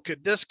through, well,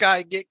 could this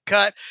guy get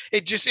cut?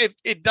 It just,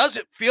 it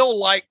doesn't feel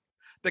like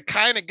the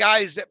kind of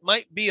guys that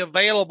might be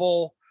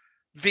available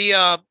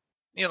via,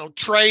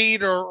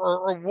 trade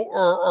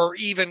or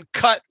even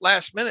cut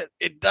last minute.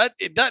 It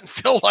doesn't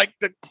feel like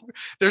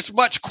there's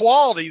much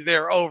quality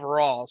there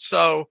overall.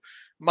 So,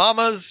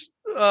 mamas,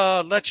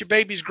 let your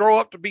babies grow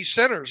up to be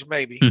centers,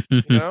 maybe.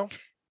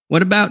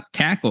 What about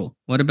tackle?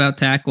 What about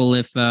tackle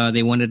if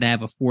they wanted to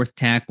have a fourth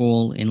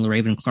tackle and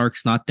Raven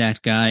Clark's not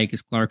that guy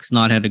because Clark's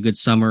not had a good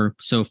summer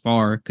so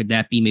far? Could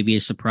that be maybe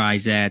a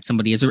surprise add?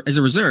 Somebody as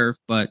a reserve,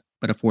 but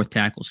a fourth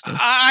tackle still?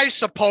 I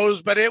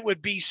suppose, but it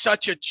would be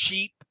such a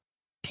cheap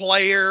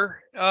player.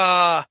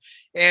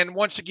 And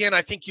once again,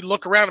 I think you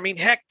look around. I mean,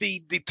 heck,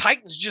 the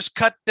Titans just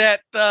cut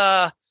that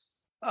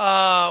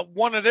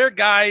one of their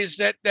guys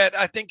that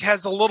I think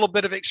has a little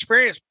bit of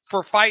experience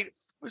for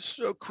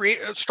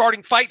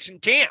starting fights in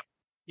camp.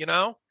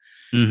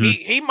 Mm-hmm.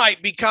 He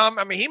might become.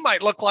 I mean, he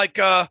might look like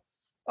a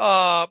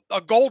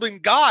a golden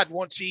god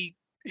once he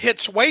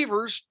hits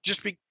waivers.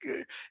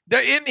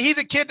 Isn't he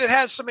the kid that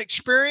has some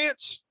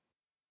experience?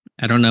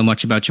 I don't know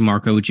much about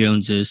Jamarco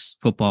Jones's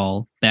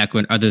football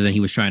background other than he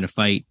was trying to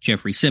fight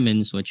Jeffrey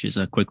Simmons, which is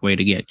a quick way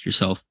to get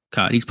yourself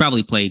caught. He's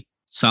probably played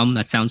some.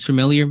 That sounds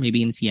familiar,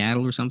 maybe in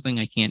Seattle or something.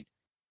 I can't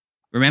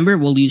remember.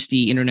 We'll use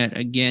the internet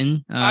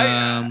again.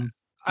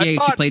 He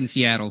played in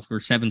Seattle for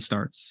 7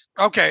 starts.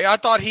 Okay, I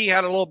thought he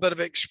had a little bit of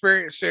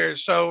experience there.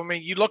 So, I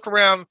mean, you look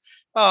around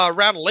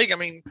the league. I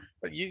mean,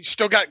 you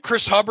still got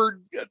Chris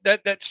Hubbard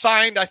that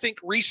signed, I think,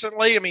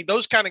 recently. I mean,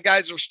 those kind of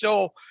guys are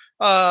still,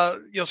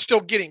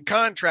 still getting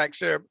contracts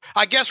there.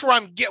 I guess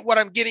what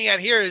I'm getting at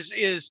here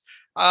is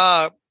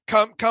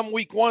come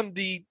week 1,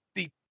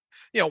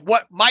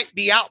 what might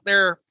be out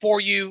there for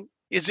you.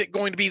 Is it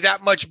going to be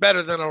that much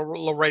better than a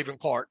LaRaven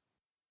Clark?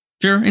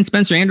 Sure. And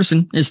Spencer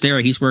Anderson is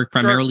there. He's worked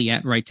primarily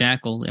at right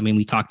tackle. I mean,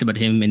 we talked about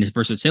him and his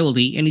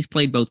versatility, and he's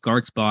played both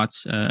guard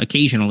spots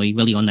occasionally,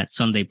 really on that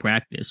Sunday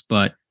practice,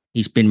 but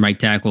he's been right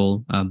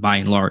tackle by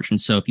and large.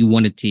 And so if you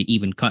wanted to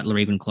even cut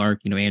LaRaven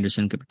Clark,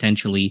 Anderson could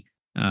potentially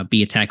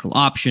be a tackle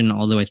option,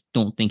 although I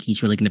don't think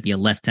he's really going to be a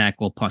left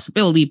tackle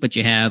possibility, but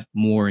you have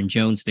Moore and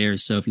Jones there.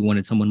 So if you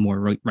wanted someone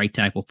more right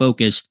tackle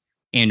focused,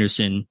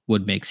 Anderson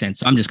would make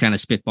sense. So I'm just kind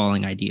of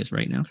spitballing ideas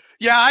right now.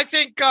 Yeah, I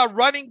think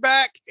running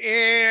back,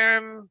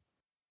 and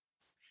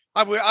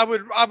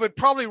I would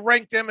probably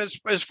rank them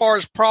as far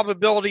as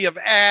probability of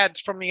ads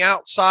from the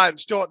outside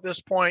still at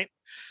this point,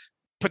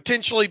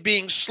 potentially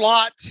being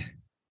slot,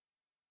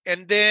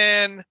 and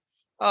then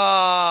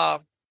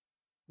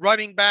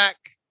running back,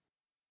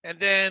 and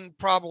then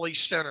probably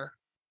center.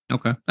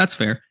 Okay, that's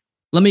fair.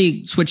 Let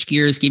me switch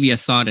gears, give you a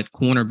thought at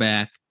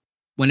cornerback.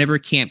 Whenever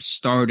camp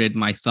started,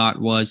 my thought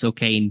was,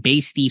 okay, in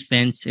base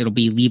defense, it'll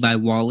be Levi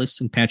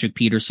Wallace and Patrick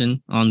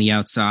Peterson on the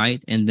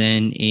outside. And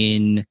then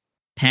in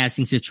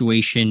passing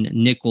situation,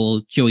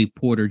 nickel, Joey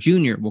Porter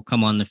Jr. will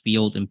come on the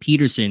field and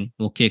Peterson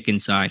will kick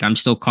inside. I'm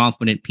still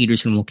confident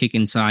Peterson will kick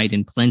inside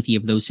in plenty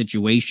of those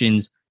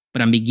situations,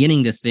 but I'm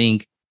beginning to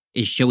think,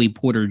 is Joey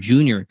Porter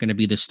Jr. going to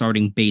be the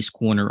starting base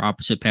corner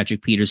opposite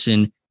Patrick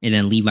Peterson? And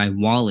then Levi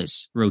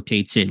Wallace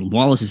rotates in.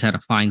 Wallace has had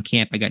a fine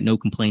camp. I got no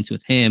complaints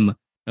with him.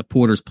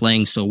 Porter's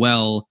playing so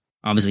well.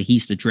 Obviously,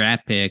 he's the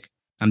draft pick.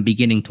 I'm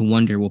beginning to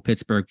wonder, will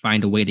Pittsburgh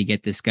find a way to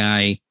get this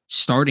guy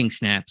starting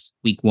snaps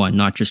week 1,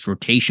 not just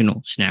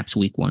rotational snaps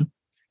week 1?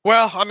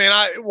 Well, I mean,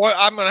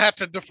 I'm going to have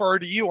to defer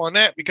to you on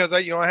that because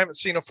I haven't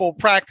seen a full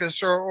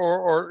practice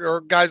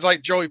or guys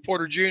like Joey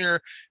Porter Jr.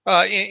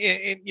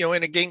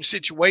 In a game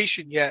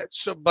situation yet.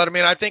 So, but I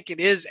mean, I think it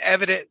is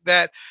evident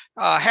that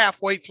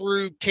halfway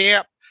through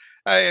camp.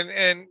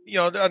 And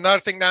another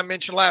thing that I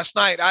mentioned last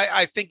night,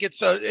 I think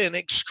it's an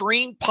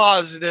extreme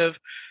positive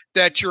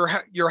that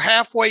you're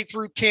halfway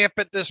through camp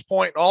at this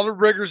point, all the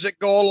rigors that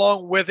go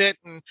along with it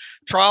and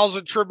trials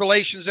and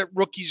tribulations that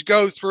rookies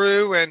go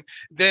through. And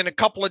then a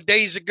couple of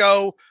days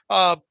ago,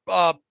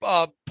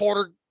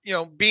 Porter,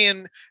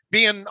 being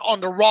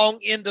on the wrong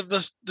end of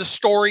the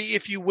story,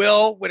 if you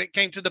will, when it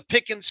came to the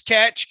Pickens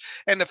catch,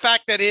 and the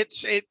fact that it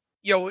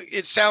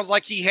sounds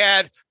like he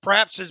had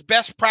perhaps his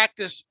best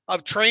practice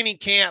of training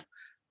camp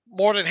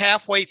more than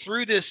halfway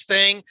through this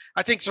thing.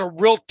 I think it's a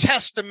real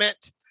testament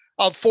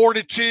of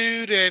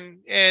fortitude and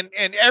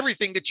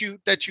everything that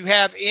you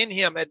have in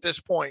him at this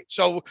point.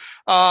 So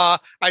I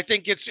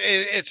think it's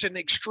an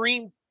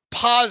extreme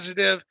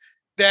positive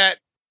that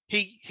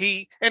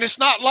he and it's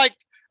not like,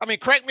 I mean,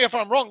 correct me if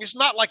I'm wrong, it's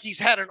not like he's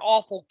had an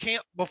awful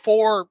camp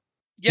before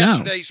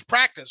yesterday's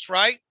practice,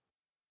 right?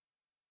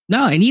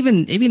 No, and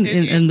even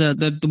in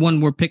the one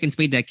where Pickens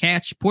made that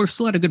catch, Porter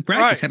still had a good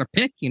practice, had a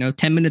pick,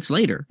 10 minutes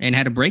later, and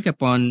had a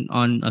breakup on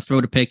a throw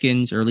to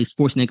Pickens, or at least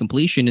forcing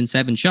incompletion in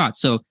 7 shots.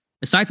 So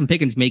aside from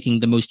Pickens making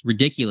the most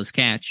ridiculous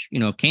catch,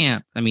 of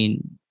camp, I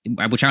mean,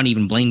 which I don't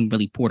even blame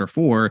really Porter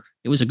for,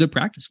 it was a good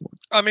practice for him.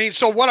 I mean,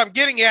 so what I'm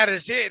getting at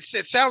is it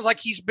sounds like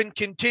he's been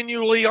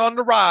continually on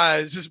the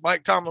rise, as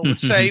Mike Tomlin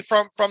would say,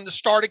 from the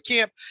start of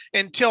camp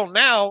until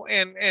now,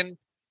 and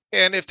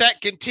if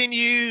that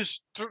continues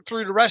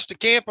through the rest of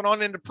camp and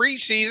on into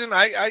preseason,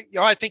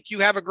 I think you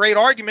have a great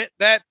argument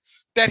that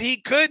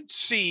he could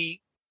see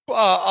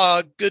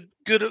a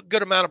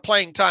good amount of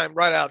playing time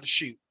right out of the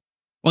chute.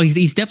 Well,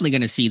 he's definitely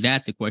going to see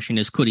that. The question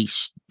is, could he,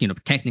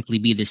 technically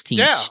be this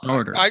team's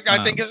starter? I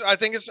think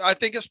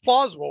it's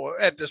plausible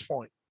at this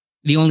point.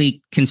 The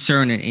only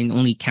concern and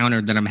only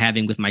counter that I'm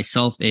having with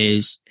myself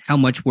is how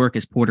much work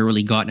has Porter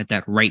really gotten at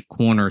that right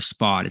corner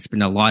spot? It's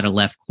been a lot of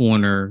left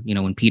corner,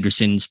 when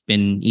Peterson's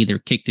been either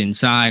kicked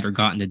inside or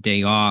gotten the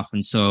day off.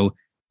 And so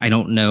I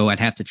don't know. I'd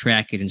have to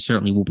track it, and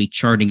certainly we'll be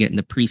charting it in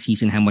the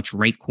preseason, how much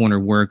right corner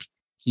work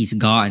he's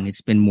gotten.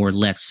 It's been more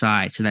left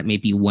side. So that may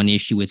be one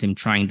issue with him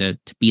trying to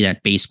be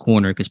that base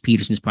corner, because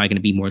Peterson's probably going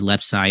to be more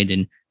left side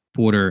and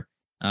Porter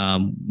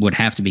would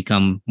have to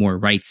become more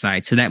right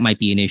side. So that might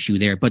be an issue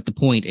there. But the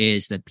point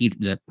is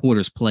that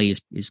Porter's play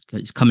is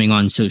coming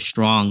on so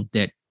strong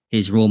that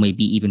his role may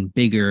be even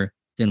bigger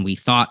than we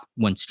thought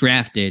once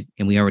drafted.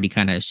 And we already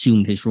kind of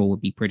assumed his role would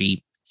be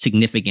pretty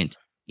significant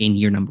in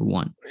year number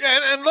one.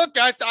 And look,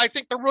 I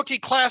think the rookie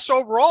class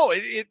overall,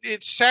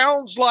 it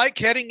sounds like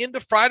heading into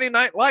Friday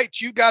Night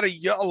Lights, you got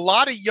a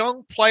lot of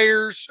young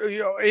players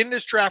in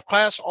this draft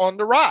class on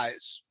the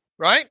rise,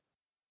 right?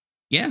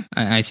 Yeah,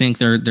 I think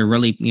they're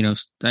really,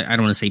 I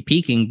don't want to say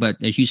peaking, but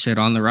as you said,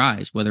 on the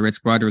rise. Whether it's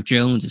Broderick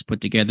Jones has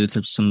put together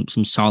some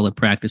solid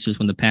practices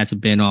when the Pats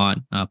have been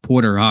on.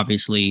 Porter,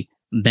 obviously,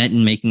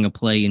 Benton making a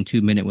play in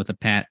 2 minutes with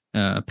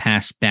a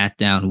pass bat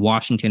down.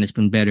 Washington has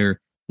been better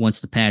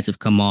once the Pats have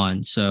come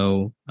on.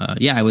 So,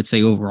 I would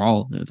say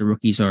overall the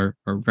rookies are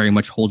very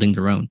much holding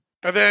their own.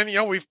 And then,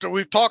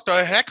 we've talked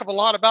a heck of a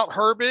lot about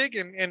Herbig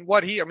and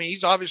what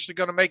he's obviously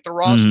going to make the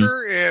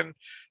roster. And,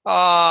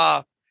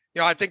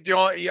 I think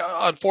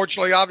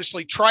unfortunately,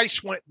 obviously,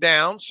 Trice went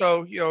down,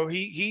 so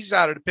he's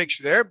out of the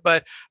picture there.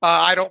 But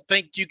I don't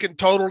think you can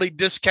totally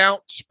discount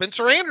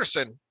Spencer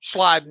Anderson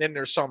sliding in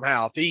there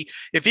somehow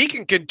if he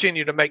can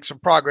continue to make some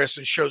progress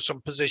and show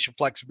some position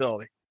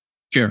flexibility.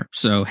 Sure.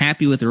 So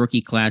happy with the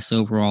rookie class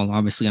overall.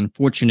 Obviously,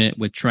 unfortunate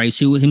with Trice,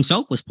 who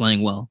himself was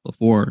playing well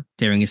before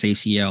tearing his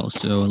ACL.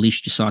 So at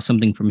least you saw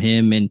something from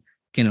him and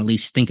can at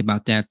least think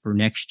about that for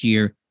next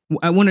year.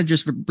 I want to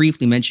just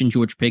briefly mention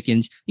George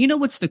Pickens. You know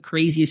what's the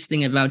craziest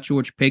thing about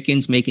George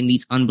Pickens making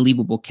these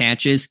unbelievable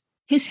catches?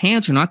 His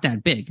hands are not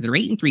that big. They're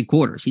 8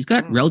 3/4. He's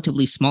got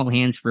relatively small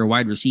hands for a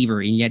wide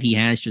receiver, and yet he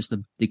has just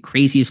the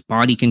craziest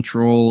body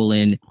control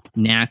and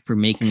knack for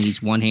making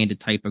these one-handed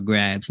type of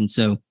grabs. And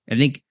so I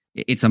think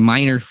it's a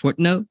minor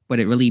footnote, but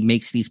it really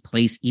makes these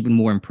plays even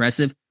more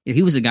impressive. If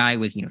he was a guy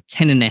with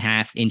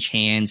 10.5-inch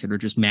hands that are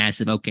just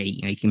massive, okay,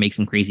 he can make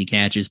some crazy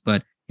catches,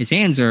 but his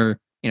hands are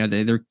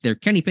they're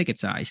Kenny Pickett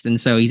sized, and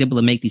so he's able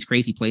to make these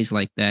crazy plays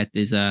like that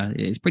is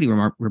pretty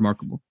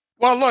remarkable.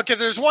 Well, look, if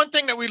there's one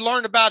thing that we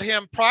learned about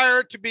him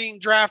prior to being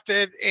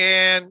drafted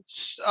and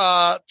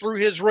through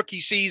his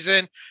rookie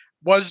season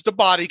was the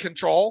body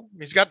control.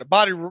 He's got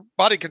the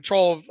body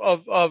control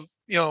of a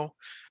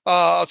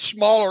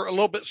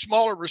little bit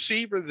smaller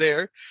receiver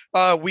there.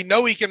 We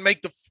know he can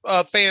make the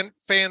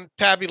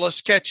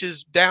fantabulous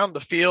catches down the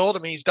field. I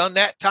mean, he's done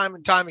that time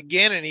and time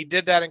again, and he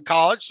did that in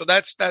college. So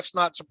that's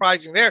not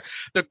surprising there.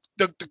 The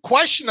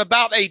question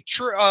about a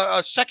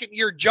second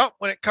year jump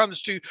when it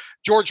comes to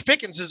George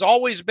Pickens has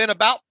always been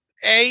about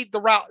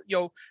the route,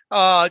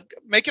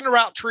 making the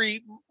route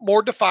tree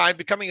more defined,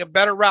 becoming a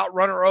better route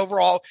runner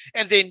overall,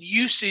 and then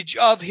usage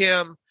of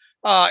him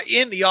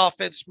in the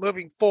offense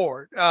moving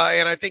forward.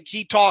 And I think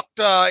he talked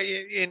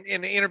in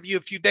an interview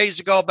a few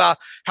days ago about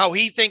how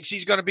he thinks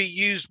he's going to be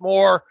used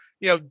more,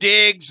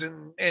 digs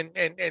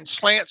and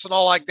slants and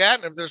all like that.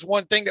 And if there's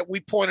one thing that we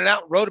pointed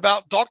out, wrote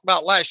about, talked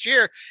about last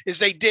year is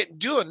they didn't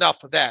do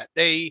enough of that.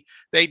 They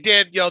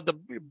did, the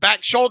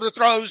back shoulder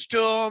throws to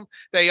him.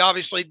 They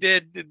obviously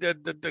did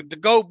the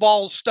go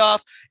ball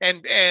stuff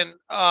and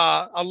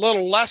a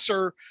little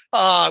lesser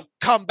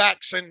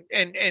comebacks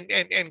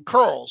and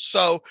curls.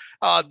 So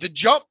the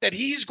jump that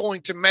he's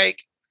going to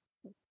make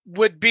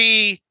would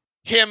be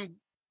him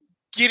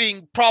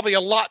getting probably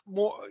a lot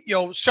more,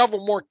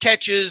 several more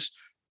catches,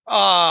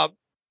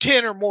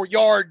 10 or more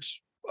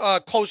yards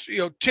close,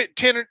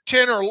 10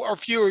 or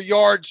fewer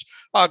yards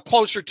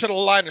closer to the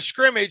line of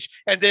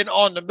scrimmage, and then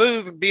on the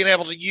move and being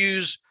able to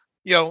use,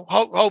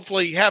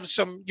 hopefully have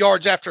some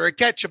yards after a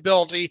catch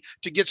ability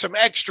to get some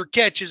extra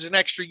catches and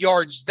extra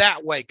yards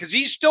that way. Because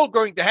he's still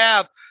going to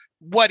have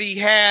what he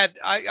had,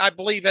 I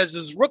believe, as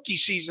his rookie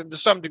season to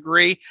some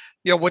degree,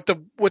 with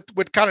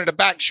kind of the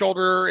back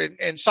shoulder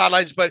and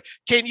sidelines. But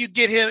can you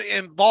get him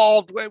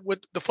involved with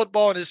the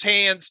football in his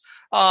hands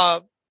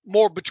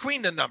more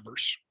between the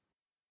numbers?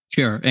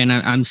 Sure. And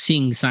I'm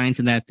seeing signs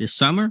of that this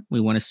summer.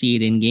 We want to see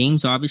it in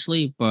games,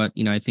 obviously. But,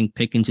 I think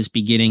Pickens is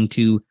beginning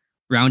to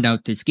round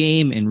out this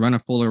game and run a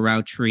fuller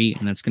route tree.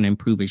 And that's going to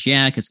improve his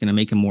yak. It's going to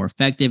make him more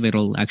effective.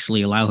 It'll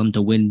actually allow him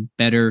to win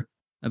better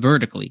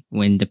vertically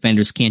when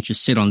defenders can't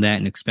just sit on that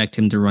and expect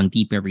him to run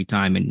deep every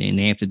time. And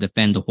they have to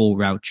defend the whole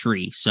route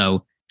tree.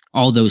 So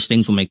all those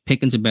things will make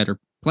Pickens a better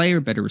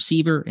player, better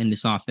receiver, and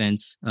this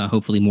offense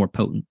hopefully more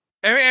potent.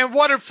 And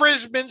what did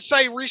Frisbin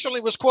say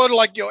recently was quoted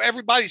like,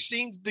 everybody's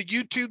seeing the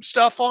YouTube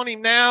stuff on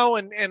him now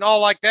and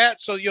all like that.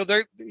 So,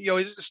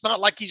 it's not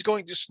like he's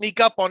going to sneak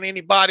up on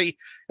anybody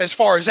as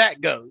far as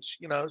that goes,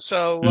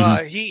 So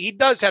he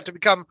does have to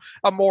become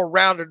a more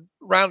rounded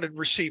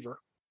receiver.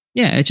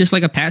 Yeah, it's just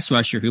like a pass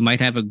rusher who might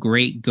have a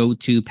great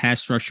go-to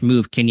pass rush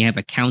move. Can you have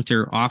a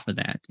counter off of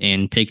that?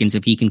 And Pickens,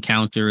 if he can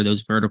counter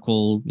those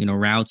vertical,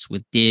 routes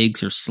with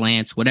digs or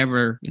slants,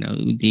 whatever,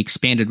 the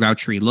expanded route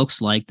tree looks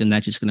like, then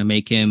that's just going to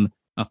make him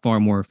a far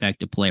more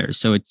effective player.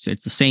 So it's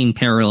the same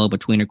parallel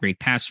between a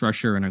great pass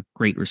rusher and a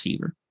great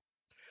receiver.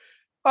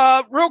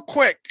 Real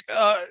quick,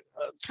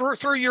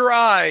 through your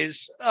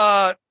eyes,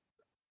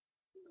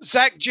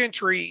 Zach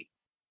Gentry,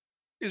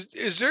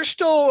 is there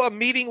still a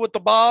meeting with the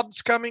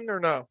Bobs coming or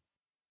no?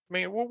 I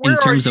mean, where in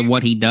terms of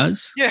what he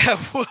does? Yeah.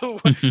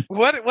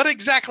 What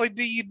exactly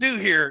do you do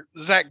here,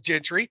 Zach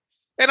Gentry?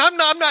 And I'm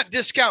not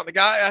discounting the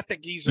guy. I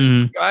think he's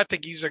a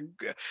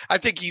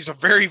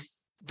very,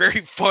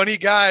 very funny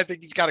guy. I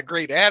think he's got a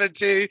great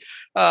attitude.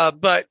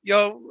 But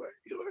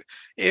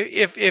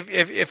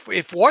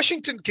if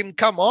Washington can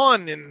come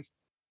on and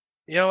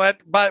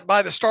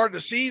by the start of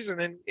the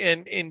season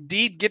and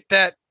indeed get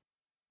that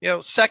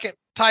second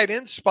tight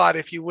end spot,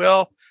 if you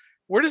will,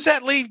 where does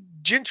that leave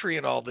Gentry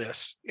in all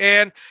this?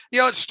 And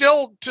it's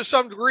still to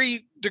some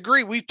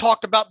degree we've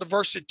talked about the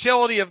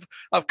versatility of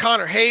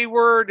Connor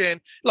Hayward,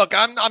 and look,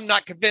 I'm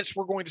not convinced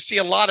we're going to see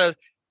a lot of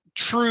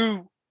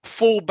true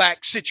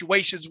fullback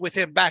situations with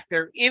him back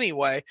there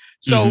anyway.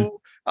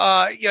 So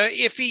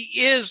if he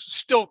is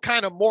still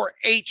kind of more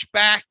H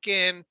back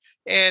and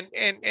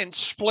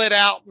split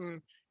out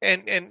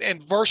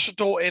and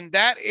versatile in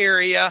that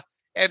area,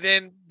 and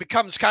then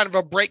becomes kind of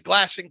a break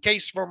glass in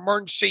case of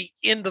emergency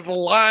into the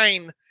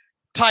line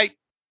type,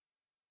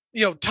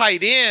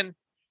 tight end,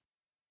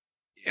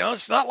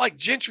 it's not like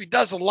Gentry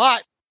does a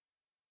lot,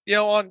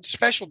 on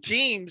special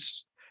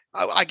teams.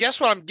 I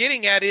guess what I'm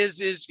getting at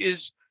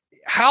is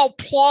how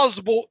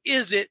plausible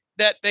is it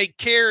that they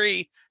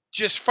carry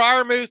just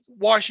Freiermuth,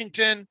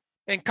 Washington,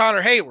 and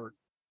Connor Hayward?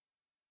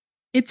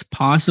 It's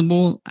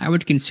possible. I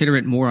would consider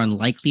it more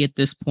unlikely at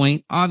this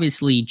point.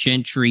 Obviously,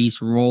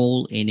 Gentry's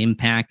role and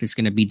impact is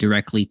going to be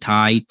directly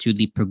tied to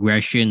the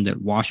progression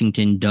that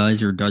Washington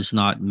does or does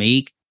not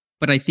make.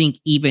 But I think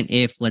even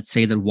if, let's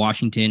say that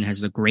Washington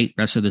has a great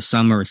rest of the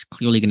summer, is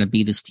clearly going to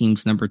be this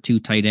team's number 2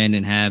 tight end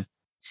and have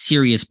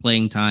serious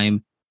playing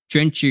time,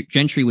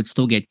 Gentry would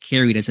still get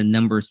carried as a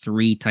number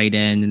 3 tight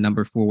end and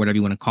number 4, whatever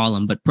you want to call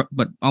him,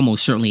 but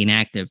almost certainly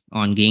inactive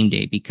on game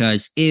day.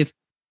 Because if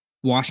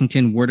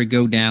Washington were to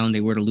go down,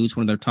 they were to lose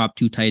one of their top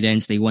 2 tight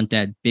ends, they want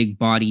that big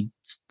body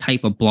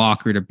type of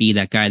blocker to be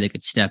that guy that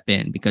could step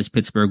in, because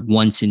Pittsburgh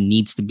wants and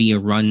needs to be a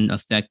run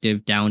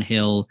effective,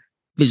 downhill,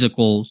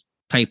 physical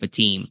type of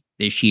team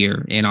this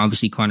year. And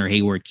obviously Connor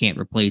Hayward can't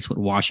replace what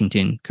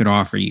Washington could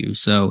offer you.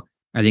 So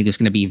I think there's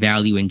going to be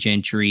value in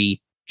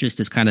Gentry just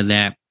as kind of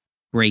that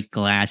break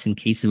glass in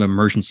case of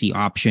emergency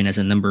option as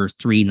a number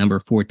 3, number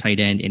 4 tight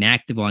end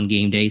inactive on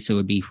game day. So it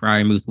would be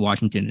Freiermuth,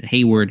 Washington, and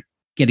Hayward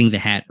getting the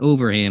hat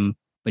over him,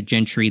 but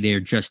Gentry there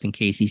just in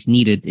case he's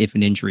needed if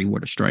an injury were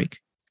to strike.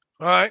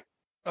 All right.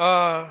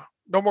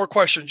 No more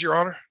questions, Your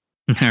Honor.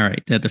 All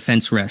right. The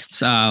defense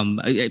rests.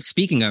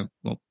 Speaking of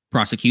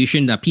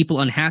prosecution, people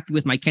unhappy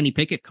with my Kenny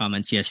Pickett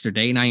comments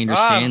yesterday, and I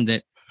understand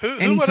that.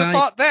 Who would have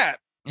thought that?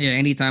 Yeah,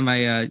 anytime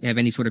I have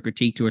any sort of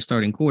critique to a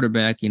starting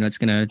quarterback, it's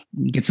going to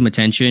get some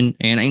attention.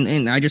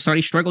 And I just thought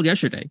he struggled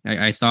yesterday.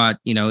 I thought,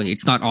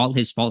 it's not all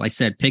his fault. I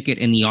said Pickett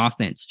and the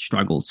offense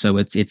struggled. So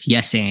it's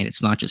yes and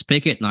it's not just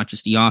Pickett, not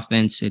just the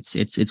offense.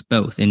 It's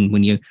both. And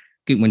when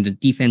the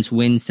defense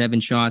wins 7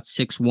 shots,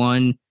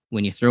 6-1,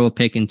 when you throw a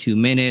pick in 2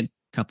 minutes,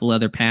 a couple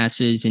other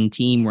passes in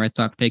team where I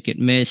thought Pickett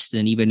missed,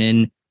 and even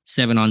in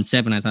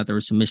 7-on-7, I thought there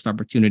were some missed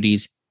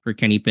opportunities for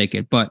Kenny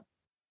Pickett. But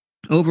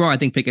overall, I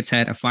think Pickett's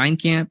had a fine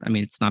camp. I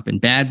mean, it's not been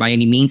bad by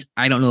any means.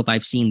 I don't know if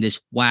I've seen this,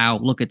 wow,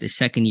 look at the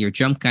second-year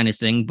jump kind of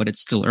thing, but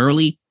it's still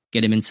early.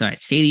 Get him inside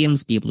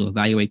stadiums, be able to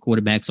evaluate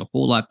quarterbacks a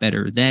whole lot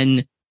better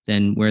than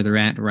where they're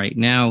at right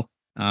now.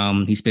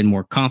 He's been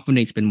more confident.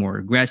 He's been more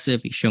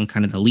aggressive. He's shown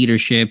kind of the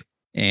leadership.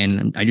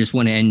 And I just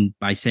want to end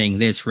by saying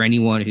this, for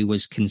anyone who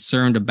was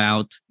concerned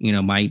about,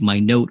 my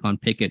note on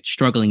Pickett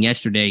struggling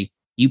yesterday,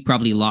 you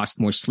probably lost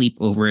more sleep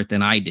over it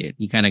than I did.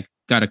 You kind of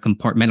got to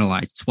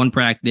compartmentalize. It's one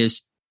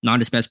practice. Not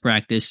his best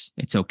practice.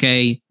 It's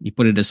okay. You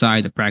put it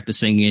aside. They're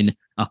practicing in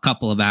a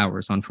couple of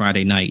hours on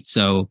Friday night.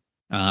 So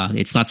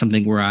it's not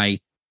something where I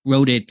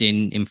wrote it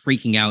and am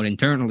freaking out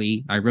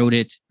internally. I wrote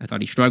it. I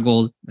thought he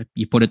struggled.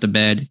 You put it to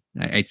bed.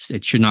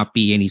 It should not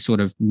be any sort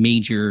of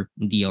major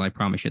deal. I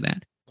promise you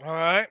that. All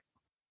right.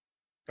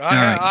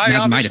 I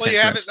obviously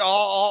haven't.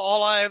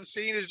 All I have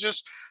seen is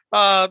just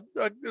a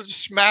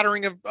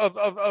smattering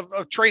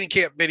of training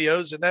camp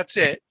videos, and that's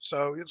it.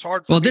 So it's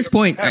hard for me at this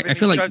point, I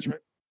feel like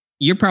judgment.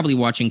 You're probably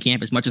watching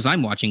camp as much as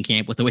I'm watching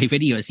camp with the way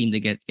videos seem to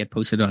get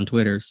posted on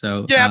Twitter.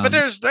 So but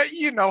there's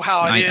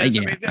how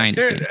it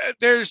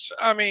is.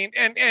 I mean,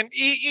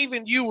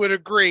 even you would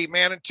agree,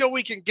 man. Until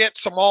we can get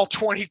some all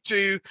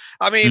 22.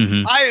 I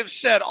mean, I have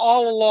said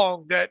all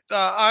along that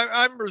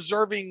I'm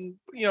reserving,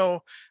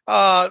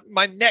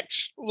 my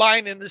next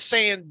line in the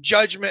sand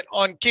judgment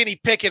on Kenny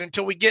Pickett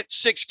until we get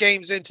 6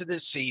 games into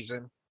this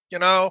season.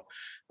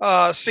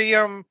 See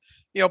him.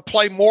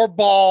 Play more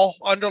ball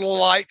under the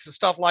lights and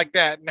stuff like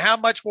that. And how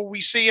much will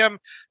we see him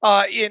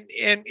in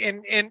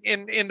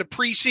the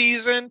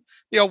preseason?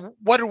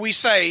 What do we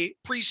say?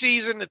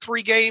 Preseason, the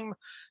three game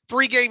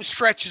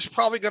stretch is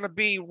probably going to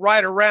be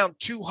right around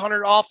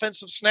 200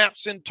 offensive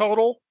snaps in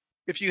total.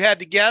 If you had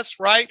to guess,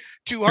 right?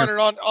 200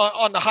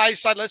 on the high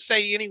side, let's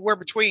say anywhere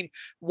between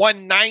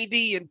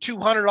 190 and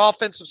 200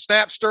 offensive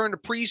snaps during the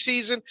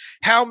preseason.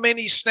 How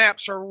many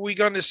snaps are we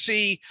going to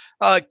see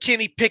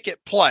Kenny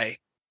Pickett play?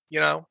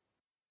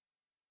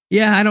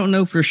 Yeah, I don't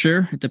know for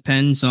sure. It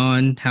depends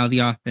on how the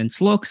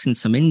offense looks and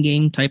some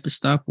in-game type of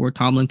stuff where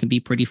Tomlin can be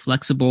pretty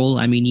flexible.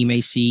 I mean, you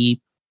may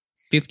see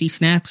 50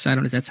 snaps. I don't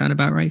know. Does that sound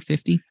about right?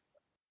 50?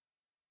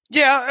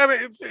 Yeah, I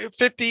mean,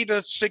 50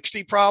 to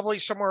 60, probably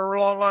somewhere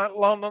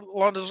along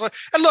those lines.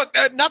 And look,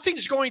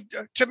 nothing's going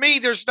to me.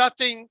 There's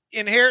nothing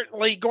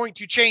inherently going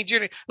to change.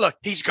 Look,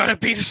 he's going to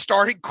be the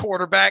starting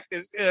quarterback.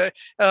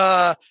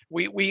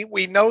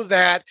 We know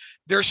that.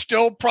 They're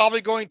still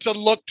probably going to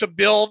look to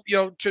build,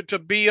 to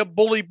be a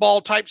bully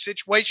ball type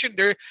situation.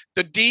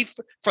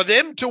 For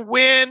them to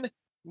win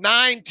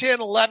 9,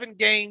 10, 11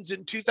 games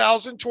in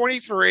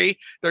 2023.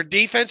 Their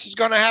defense is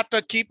going to have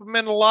to keep them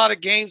in a lot of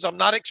games. I'm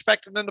not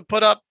expecting them to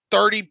put up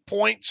 30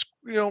 points,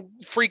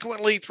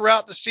 frequently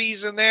throughout the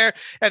season there.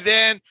 And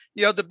then,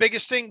 the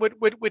biggest thing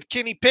with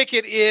Kenny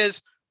Pickett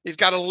is he's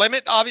got to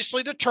limit,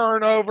 obviously, the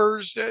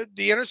turnovers, the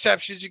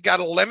interceptions. He's got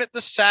to limit the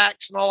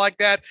sacks and all like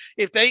that.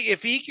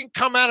 If he can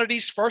come out of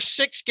these first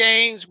 6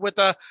 games with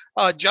a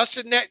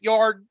adjusted net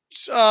yard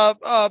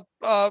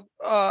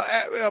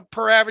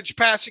per average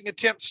passing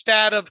attempt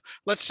stat of,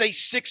 let's say,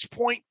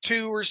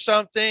 6.2 or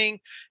something,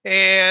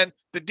 and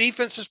the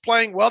defense is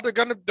playing well, they're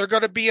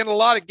gonna be in a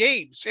lot of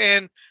games,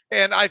 and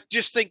I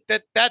just think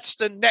that's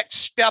the next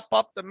step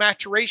up the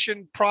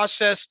maturation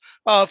process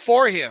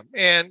for him.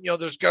 And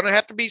there's going to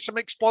have to be some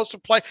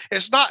explosive play.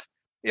 It's not.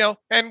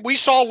 And we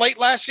saw late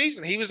last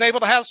season, he was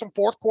able to have some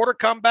fourth quarter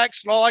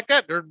comebacks and all like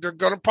that. There are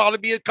going to probably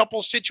be a couple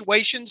of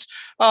situations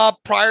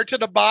prior to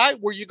the bye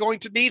where you're going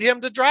to need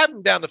him to drive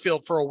him down the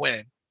field for a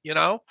win,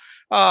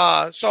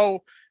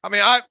 So, I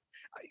mean,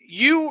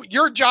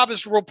 your job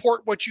is to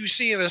report what you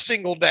see in a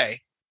single day,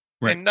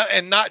 right,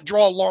 and not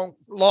draw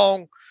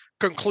long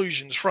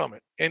conclusions from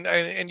it.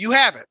 And you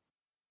have it.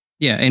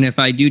 Yeah, and if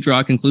I do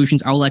draw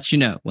conclusions, I'll let you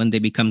know when they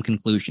become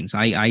conclusions.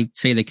 I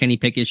say that Kenny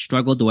Pickett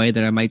struggled the way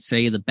that I might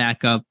say the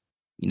backup,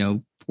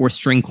 fourth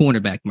string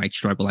cornerback might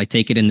struggle. I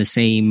take it in the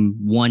same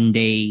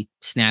one-day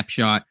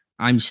snapshot.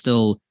 I'm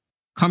still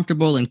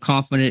comfortable and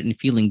confident and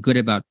feeling good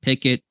about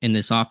Pickett and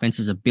this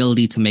offense's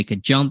ability to make a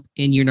jump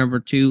in year number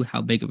 2.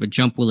 How big of a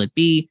jump will it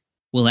be?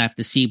 We'll have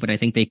to see, but I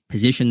think they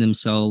position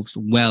themselves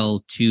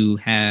well to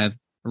have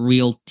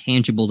real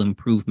tangible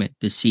improvement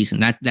this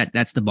season.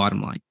 That's the bottom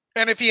line.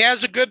 And if he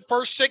has a good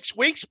first 6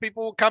 weeks,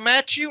 people will come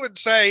at you and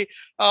say,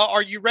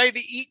 "Are you ready to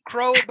eat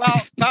crow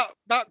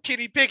about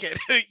Kenny Pickett?"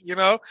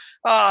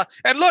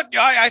 And look,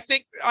 I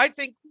think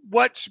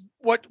what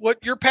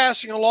you're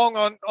passing along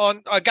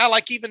on a guy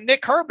like even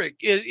Nick Herbig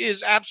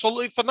is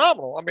absolutely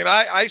phenomenal. I mean,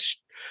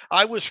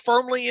 I was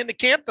firmly in the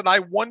camp that I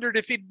wondered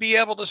if he'd be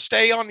able to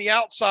stay on the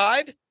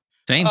outside.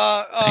 Same.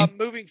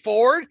 Moving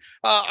forward.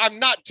 I'm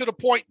not to the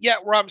point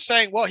yet where I'm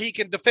saying, well, he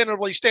can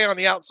definitively stay on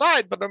the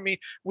outside, but I mean,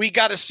 we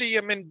got to see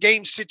him in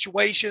game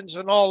situations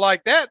and all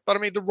like that. But I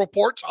mean, the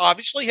reports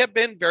obviously have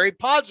been very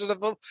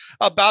positive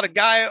about a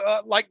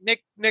guy like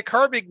Nick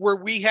Herbig, where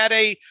we had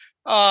a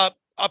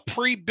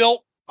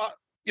pre-built,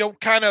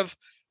 kind of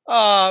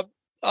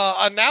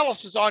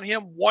analysis on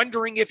him,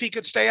 wondering if he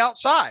could stay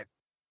outside.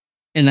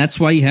 And that's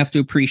why you have to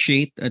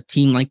appreciate a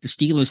team like the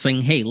Steelers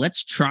saying, hey,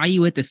 let's try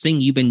you at the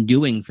thing you've been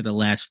doing for the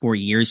last 4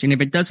 years. And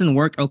if it doesn't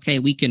work, okay,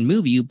 we can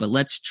move you, but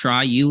let's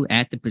try you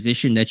at the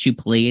position that you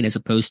play in as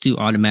opposed to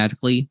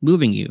automatically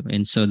moving you.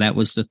 And so that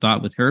was the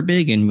thought with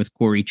Herbig and with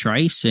Corey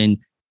Trice. And,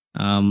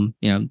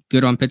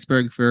 good on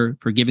Pittsburgh for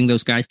giving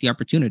those guys the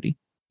opportunity.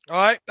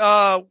 All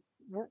right.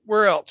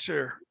 Where else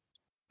here?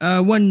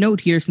 One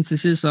note here, since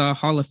this is a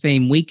Hall of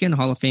Fame weekend,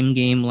 Hall of Fame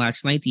game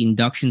last night, the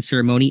induction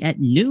ceremony at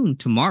noon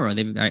tomorrow.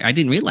 I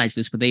didn't realize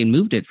this, but they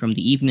moved it from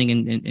the evening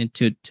and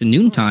to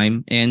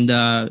noontime. And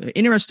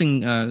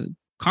interesting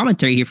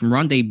commentary here from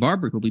Rondé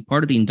Barber, who will be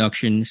part of the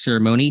induction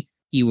ceremony.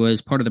 He was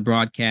part of the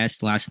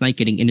broadcast last night,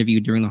 getting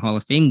interviewed during the Hall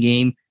of Fame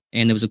game.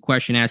 And there was a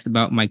question asked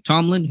about Mike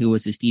Tomlin, who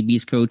was the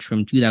DB's coach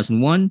from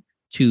 2001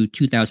 to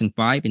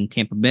 2005 in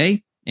Tampa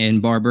Bay.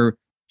 And Barber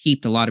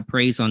heaped a lot of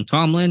praise on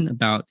Tomlin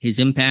about his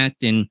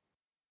impact. And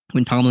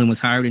when Tomlin was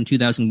hired in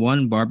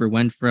 2001, Barber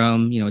went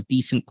from, a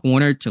decent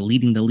corner to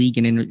leading the league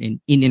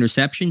in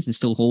interceptions, and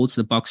still holds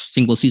the Bucs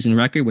single season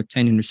record with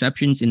 10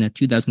 interceptions in that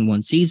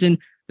 2001 season.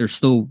 They're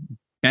still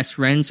best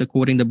friends,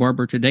 according to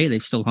Barber today.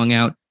 They've still hung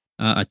out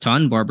a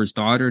ton. Barber's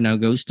daughter now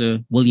goes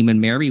to William and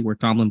Mary, where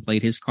Tomlin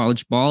played his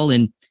college ball.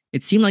 And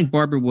it seemed like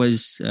Barber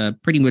was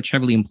pretty much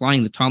heavily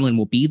implying that Tomlin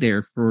will be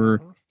there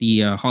for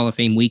the Hall of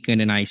Fame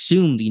weekend, and I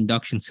assume the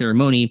induction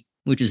ceremony,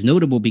 which is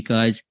notable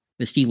because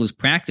the Steelers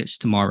practice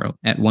tomorrow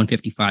at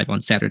 1:55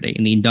 on Saturday,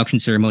 and the induction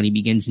ceremony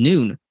begins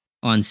noon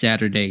on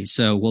Saturday.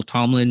 So will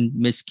Tomlin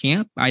miss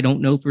camp? I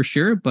don't know for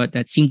sure, but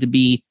that seemed to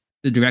be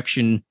the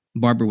direction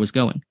Barber was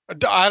going.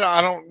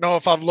 I don't know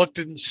if I've looked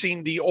and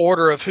seen the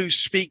order of who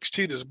speaks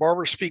to. Does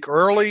Barber speak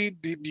early?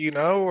 Do you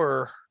know,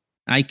 or?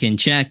 I can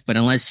check, but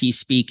unless he's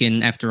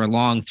speaking after a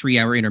long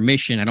 3-hour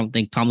intermission, I don't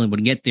think Tomlin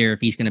would get there if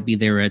he's going to be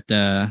there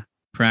at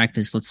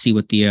practice. Let's see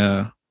what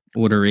the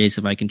order is,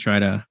 if I can try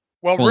to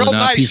pull real it up.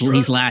 Nice.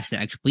 He's last,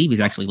 actually. I believe he's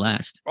actually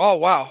last. Oh,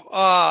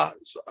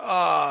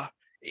 wow.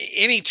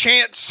 Any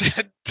chance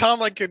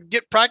Tomlin could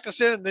get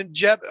practice in and then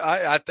jet?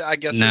 I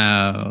guess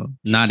no,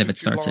 not if it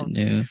starts at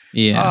noon.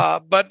 Yeah.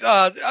 But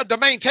the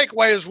main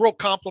takeaway is real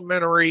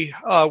complimentary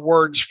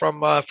words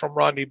from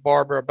Rondé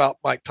Barber about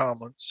Mike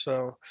Tomlin.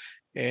 So,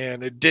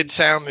 And it did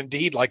sound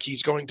indeed like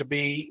he's going to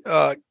be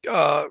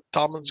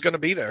Tomlin's going to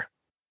be there.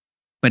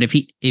 But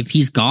if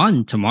he's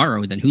gone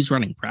tomorrow, then who's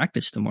running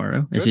practice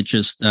tomorrow? Is it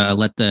just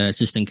let the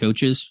assistant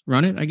coaches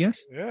run it, I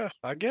guess? Yeah,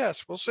 I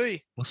guess. We'll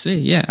see. We'll see.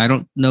 Yeah. I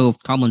don't know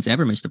if Tomlin's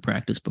ever missed a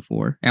practice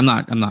before. I'm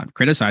not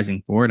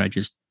criticizing for it. I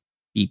just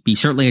be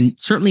certainly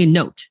a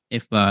note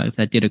if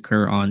that did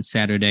occur on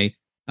Saturday.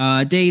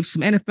 Dave,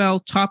 some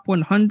NFL top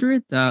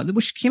 100,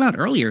 which came out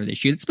earlier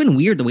this year. It's been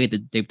weird the way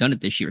that they've done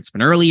it this year. It's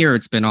been earlier.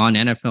 It's been on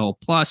NFL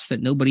Plus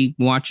that nobody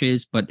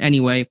watches. But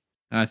anyway,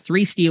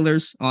 3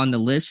 Steelers on the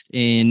list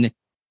in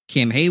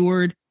Cam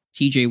Hayward,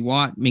 TJ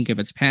Watt, Minkah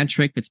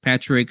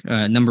Fitzpatrick,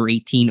 number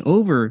 18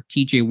 over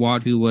TJ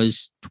Watt, who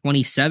was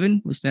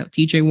 27. Was that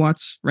TJ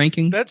Watt's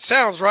ranking? That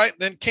sounds right.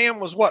 Then Cam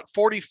was what,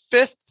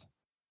 45th?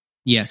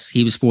 Yes,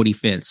 he was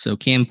 45th. So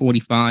Cam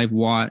 45,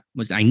 Watt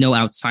was, I know,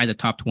 outside the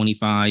top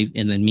 25,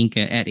 and then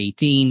Minkah at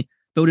 18.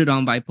 Voted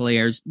on by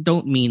players.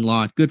 Don't mean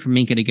lot. Good for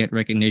Minkah to get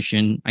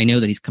recognition. I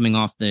know that he's coming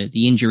off the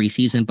injury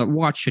season, but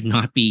Watt should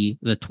not be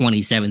the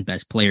 27th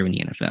best player in the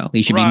NFL.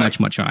 He should be much,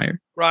 much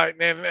higher. Right.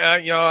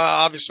 And,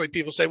 obviously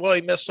people say, well,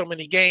 he missed so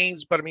many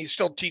games, but I mean, he's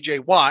still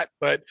TJ Watt.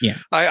 But yeah,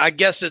 I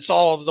guess it's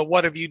all of the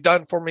what have you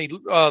done for me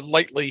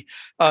lately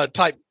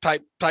type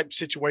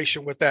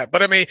situation with that.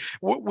 But I mean,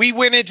 we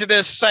went into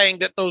this saying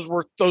that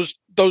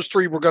those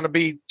 3 were going to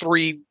be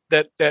 3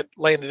 that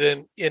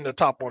landed in the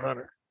top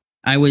 100.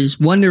 I was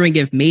wondering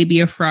if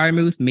maybe a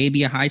Freiermuth,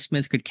 maybe a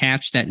Highsmith could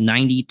catch that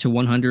 90 to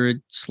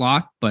 100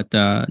 slot, but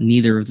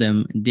neither of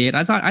them did.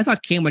 I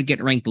thought Cam would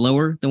get ranked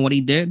lower than what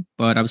he did,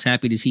 but I was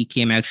happy to see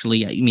Cam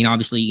actually. I mean,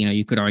 obviously,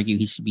 you could argue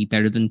he should be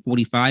better than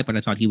 45, but I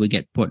thought he would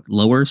get put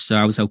lower, so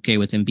I was okay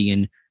with him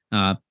being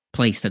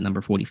placed at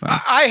number 45.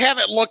 I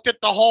haven't looked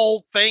at the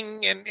whole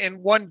thing in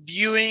one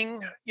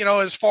viewing,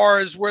 as far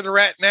as where they're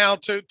at now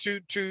to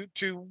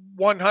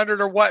 100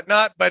 or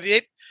whatnot, but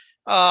it.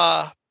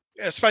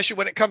 Especially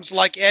when it comes to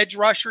like edge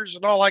rushers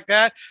and all like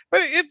that.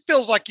 But it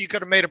feels like you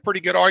could have made a pretty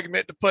good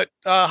argument to put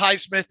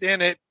Highsmith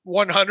in at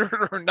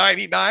 100 or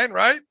 99,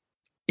 right?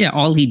 Yeah,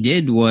 all he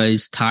did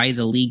was tie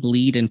the league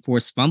lead in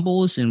forced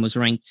fumbles and was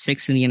ranked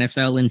 6th in the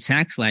NFL in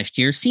sacks last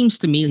year. Seems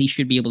to me he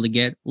should be able to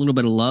get a little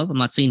bit of love. I'm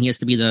not saying he has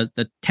to be the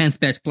 10th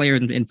best player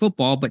in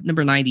football, but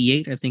number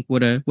 98, I think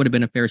would have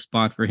been a fair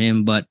spot for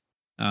him. But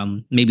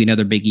maybe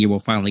another big year will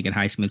finally get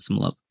Highsmith some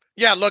love.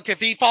 Yeah, look, if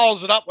he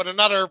follows it up with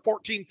another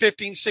 14,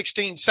 15,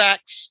 16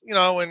 sacks,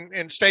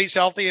 and stays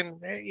healthy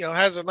and,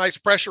 has a nice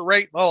pressure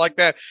rate and all like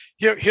that,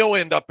 he'll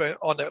end up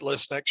on that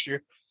list next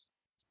year.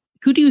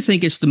 Who do you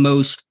think is the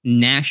most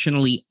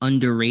nationally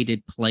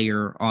underrated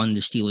player on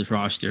the Steelers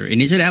roster?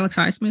 And is it Alex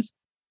Highsmith?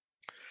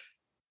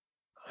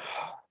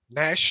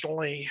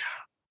 Nationally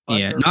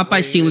underrated. Not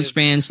by Steelers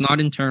fans, not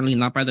internally,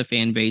 not by the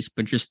fan base,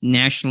 but just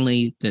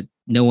nationally that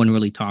no one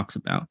really talks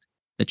about.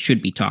 That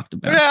should be talked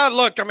about. Yeah,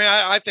 look, I mean,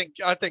 I think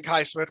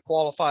Highsmith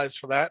qualifies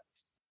for that.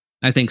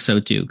 I think so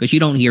too, because you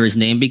don't hear his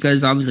name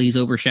because obviously he's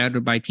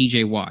overshadowed by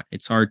TJ Watt.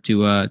 It's hard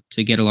to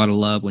get a lot of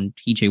love when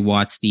TJ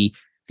Watt's the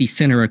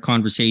center of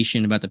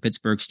conversation about the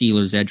Pittsburgh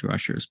Steelers edge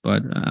rushers.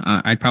 But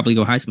I'd probably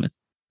go Highsmith.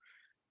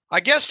 I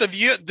guess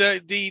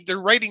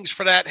the ratings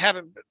for that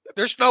haven't.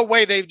 There's no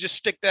way they've just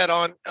stick that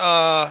on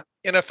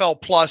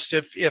NFL Plus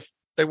if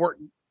they weren't,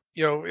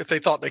 if they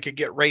thought they could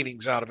get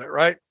ratings out of it,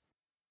 right?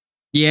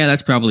 Yeah,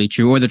 that's probably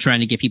true. Or they're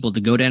trying to get people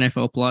to go to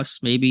NFL Plus,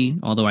 maybe,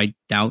 although I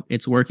doubt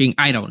it's working.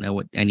 I don't know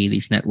what any of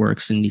these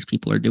networks and these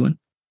people are doing.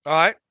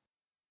 All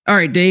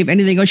right, Dave,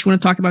 anything else you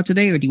want to talk about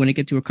today, or do you want to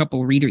get to a couple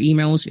of reader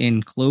emails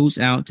and close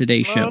out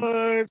today's show?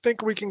 I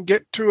think we can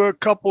get to a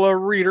couple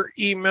of reader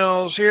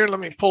emails here. Let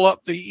me pull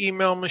up the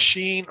email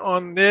machine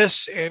on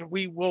this, and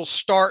we will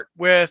start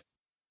with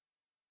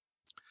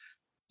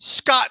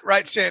Scott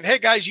writes in, hey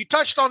guys, you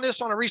touched on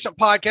this on a recent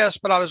podcast,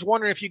 but I was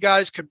wondering if you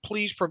guys could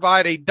please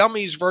provide a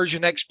dummies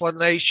version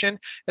explanation.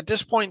 At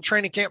this point in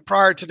training camp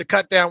prior to the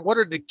cut down, what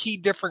are the key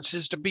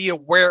differences to be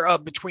aware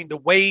of between the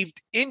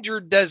waived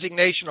injured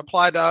designation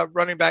applied to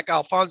running back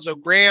Alfonso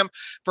Graham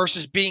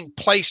versus being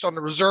placed on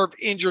the reserve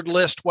injured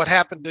list? What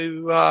happened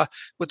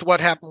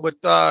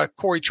with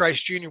Corey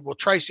Trice Jr.? Will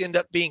Trice end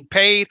up being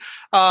paid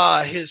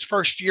his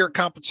first year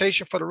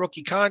compensation for the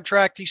rookie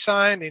contract he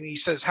signed? And he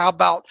says, how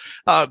about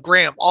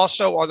Graham?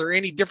 Also, are there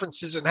any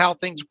differences in how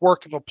things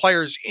work if a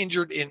player is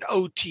injured in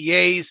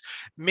OTAs,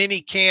 mini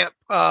camp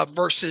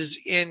versus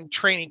in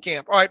training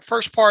camp? All right,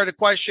 first part of the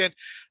question.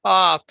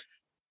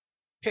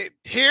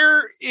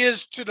 Here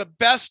is, to the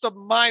best of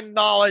my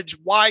knowledge,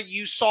 why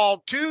you saw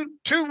two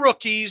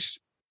rookies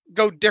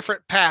go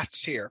different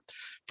paths here.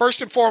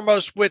 First and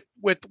foremost, with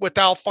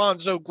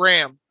Alfonso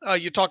Graham,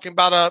 you're talking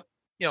about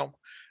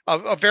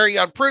a very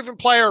unproven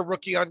player, a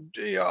rookie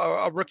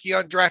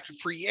undrafted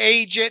free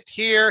agent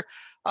here.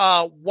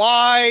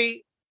 Why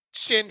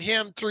send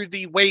him through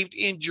the waived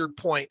injured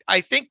point?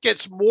 I think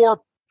it's more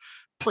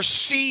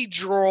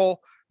procedural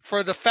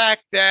for the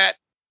fact that,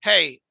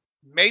 hey,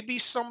 maybe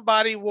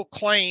somebody will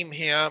claim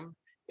him,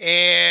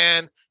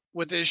 and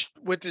with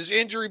his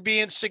injury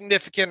being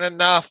significant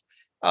enough,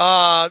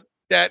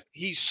 that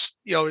he's,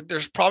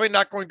 there's probably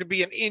not going to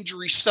be an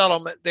injury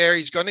settlement there.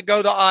 He's going to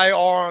go to IR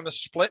on a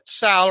split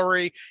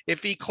salary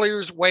if he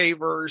clears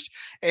waivers.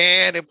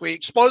 And if we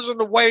expose him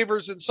to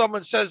waivers and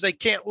someone says they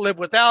can't live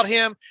without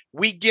him,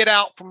 we get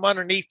out from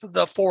underneath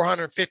the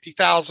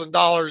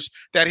 $450,000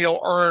 that he'll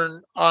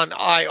earn on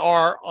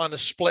IR on a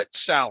split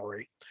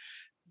salary.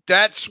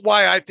 That's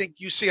why I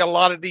think you see a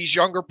lot of these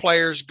younger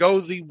players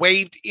go the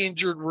waived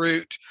injured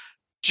route,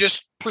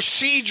 just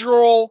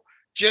procedural,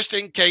 just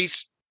in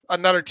case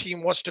another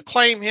team wants to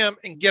claim him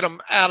and get him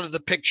out of the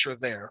picture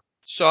there.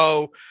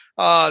 So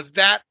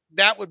that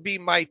would be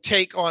my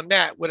take on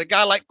that. With a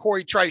guy like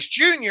Corey Trice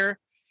Jr.,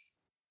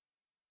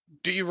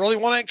 do you really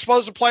want to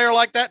expose a player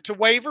like that to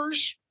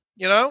waivers?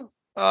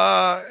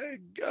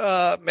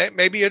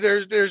 Maybe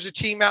there's a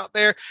team out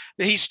there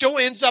that he still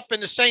ends up in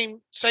the same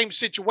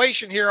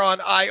situation here on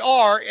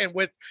IR. And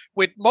with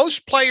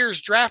most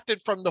players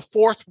drafted from the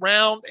fourth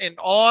round and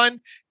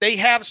on, they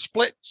have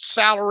split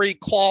salary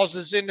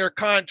clauses in their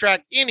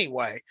contract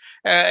anyway.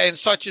 And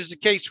such is the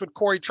case with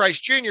Corey Trice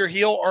Jr.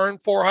 He'll earn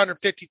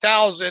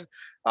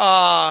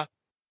 $450,000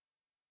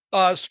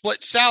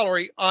 split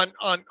salary on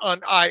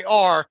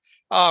IR.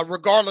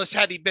 Regardless,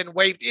 had he been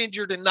waived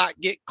injured and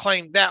not get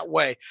claimed that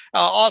way.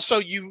 Also,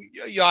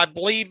 I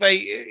believe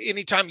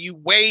anytime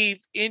you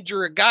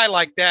injure a guy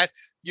like that,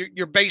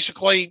 you're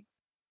basically,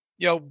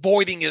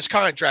 voiding his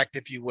contract,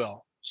 if you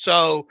will.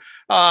 So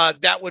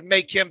that would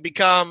make him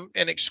become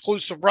an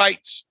exclusive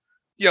rights.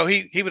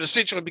 He would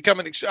essentially become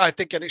an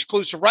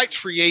exclusive rights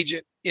free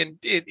agent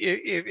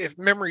if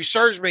memory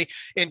serves me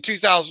in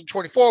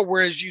 2024,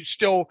 whereas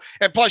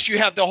and plus you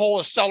have the whole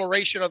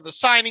acceleration of the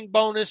signing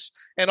bonus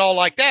and all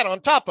like that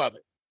on top of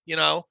it,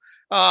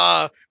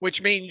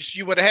 which means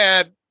you would have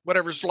had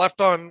whatever's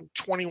left on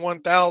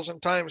 21,000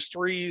 times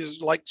 3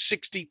 is like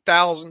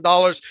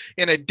 $60,000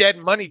 in a dead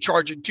money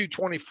charge in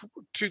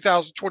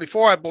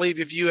 2024, I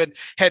believe, if you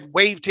had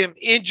waived him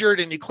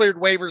injured and he cleared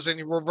waivers and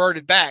he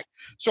reverted back.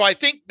 So I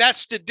think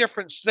that's the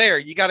difference there.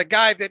 You got a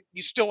guy that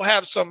you still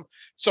have some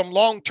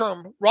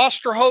long-term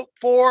roster hope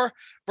for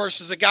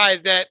versus a guy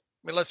that,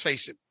 let's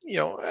face it,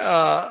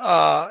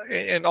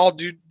 and all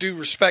due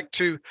respect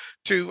to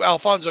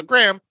Alfonso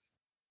Graham,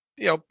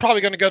 probably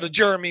going to go to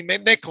Jeremy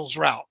McNichols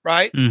route,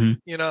 right?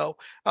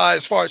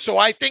 Mm-hmm. So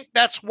I think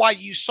that's why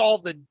you saw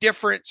the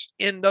difference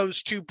in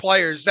those two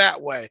players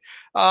that way.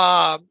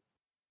 I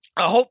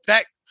hope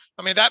that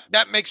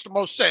makes the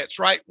most sense,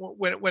 right?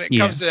 When it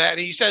comes to that. And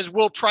he says,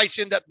 will Trice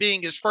end up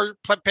being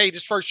paid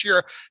his first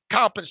year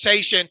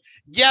compensation?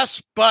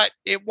 Yes, but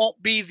it won't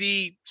be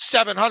the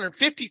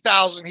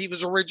 $750,000 he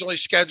was originally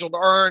scheduled to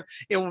earn.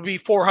 It will be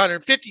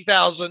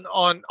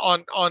 $450,000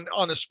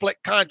 on a split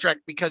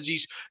contract because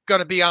he's going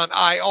to be on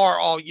IR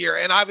all year.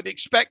 And I would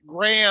expect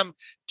Graham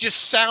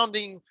just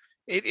sounding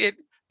it.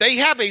 They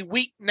have a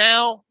week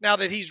now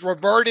that he's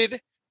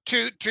reverted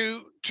to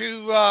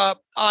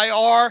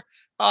IR.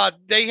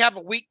 They have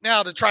a week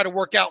now to try to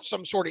work out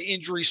some sort of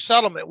injury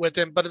settlement with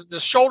him. But if the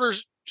shoulder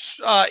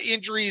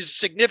injury is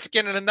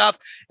significant enough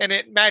and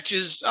it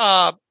matches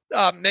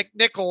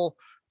McNichol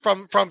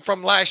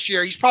from last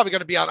year, he's probably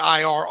going to be on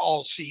IR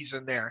all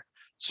season there.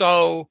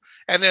 So,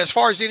 and as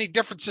far as any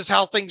differences,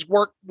 how things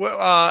work,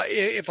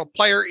 if a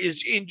player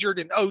is injured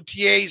in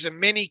OTAs and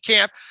mini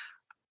camp,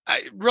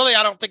 I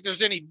don't think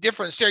there's any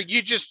difference there.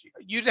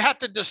 You'd have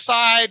to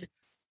decide,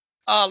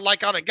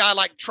 like on a guy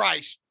like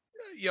Trice,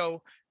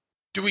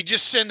 do we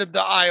just send him to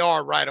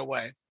IR right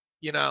away?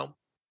 Sure.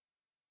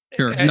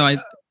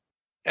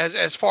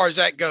 As far as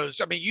that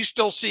goes, you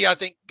still see, I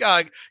think,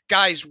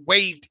 guys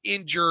waived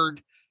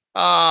injured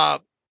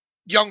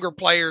younger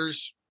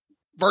players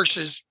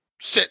versus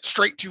sit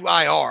straight to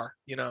IR,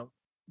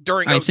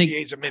 during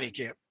OTAs and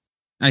minicamp.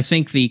 I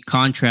think the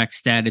contract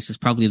status is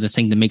probably the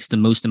thing that makes the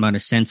most amount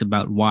of sense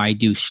about why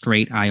do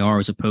straight IR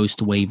as opposed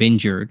to waive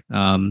injured.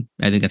 I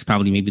think that's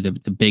probably maybe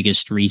the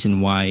biggest reason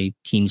why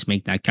teams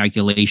make that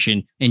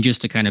calculation. And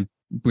just to kind of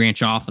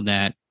branch off of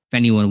that, if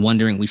anyone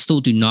wondering, we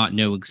still do not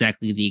know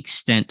exactly the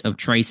extent of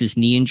Trice's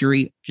knee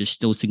injury, which is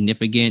still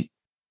significant.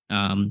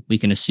 We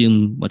can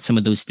assume what some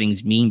of those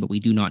things mean, but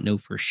we do not know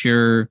for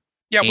sure.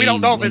 Yeah, we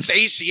don't know if it's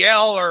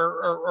ACL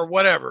or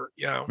whatever,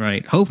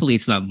 Right. Hopefully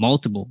it's not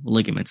multiple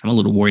ligaments. I'm a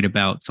little worried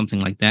about something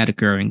like that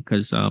occurring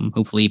because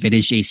hopefully if it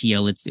is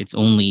ACL, it's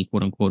only,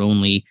 quote unquote,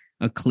 only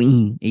a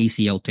clean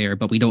ACL tear,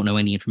 but we don't know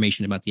any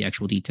information about the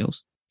actual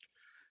details.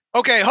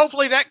 Okay,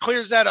 hopefully that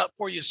clears that up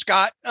for you,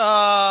 Scott.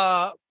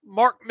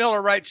 Mark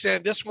Miller writes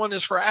in, this one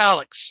is for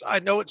Alex.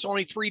 I know it's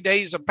only 3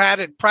 days of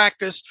padded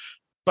practice,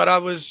 but I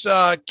was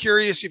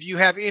curious if you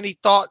have any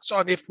thoughts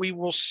on if we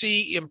will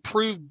see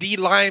improved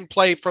D-line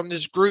play from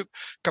this group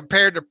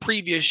compared to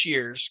previous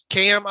years.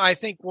 Cam, I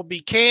think, will be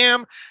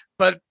Cam,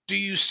 but do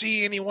you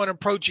see anyone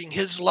approaching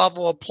his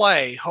level of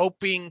play,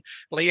 hoping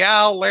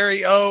Leal,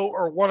 Larry O,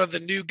 or one of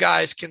the new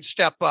guys can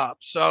step up?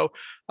 So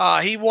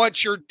he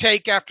wants your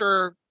take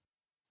after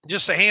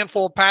just a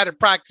handful of padded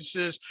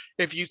practices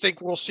if you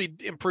think we'll see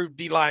improved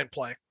D-line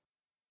play.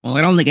 Well,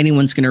 I don't think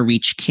anyone's going to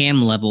reach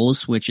Cam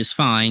levels, which is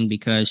fine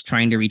because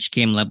trying to reach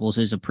Cam levels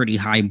is a pretty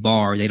high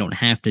bar. They don't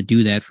have to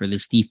do that for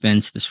this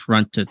defense, this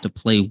front to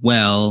play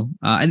well.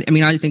 I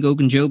think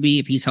Ogunjobi,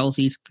 if he's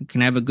healthy,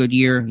 can have a good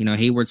year.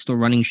 Hayward's still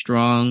running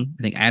strong.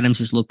 I think Adams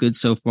has looked good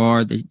so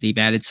far. They've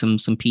added some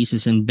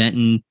pieces in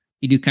Benton.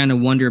 You do kind of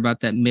wonder about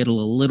that middle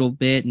a little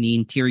bit and the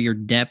interior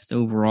depth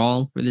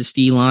overall for this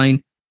D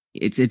line.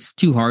 It's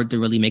too hard to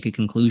really make a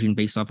conclusion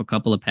based off a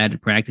couple of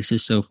padded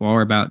practices so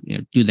far about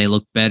do they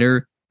look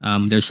better.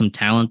 There's some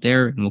talent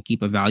there, and we'll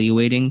keep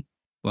evaluating.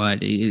 But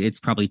it's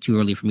probably too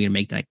early for me to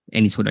make that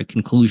any sort of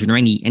conclusion or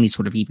any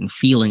sort of even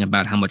feeling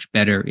about how much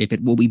better, if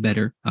it will be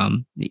better,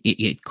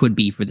 it could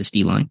be for this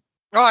D line.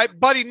 All right,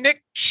 buddy.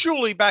 Nick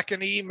Shuley back in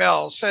the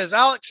email says,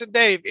 Alex and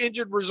Dave,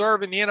 injured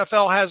reserve in the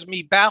NFL has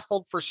me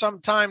baffled for some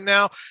time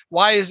now.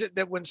 Why is it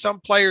that when some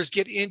players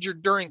get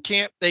injured during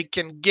camp, they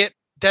can get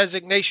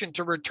designation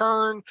to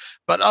return,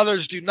 but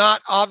others do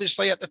not?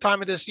 Obviously, at the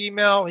time of this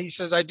email, he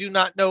says, I do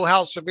not know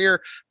how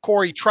severe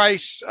Corey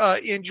Trice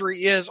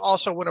injury is.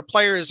 Also, when a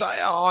player is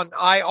on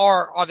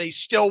IR, are they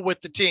still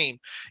with the team?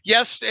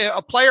 Yes,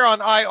 a player on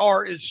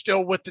IR is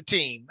still with the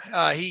team.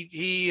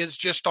 He is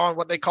just on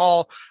what they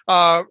call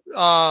IR,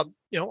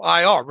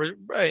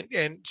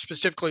 and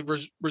specifically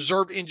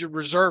reserve injured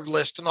reserve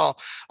list and all.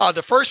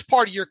 The first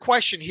part of your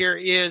question here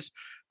is,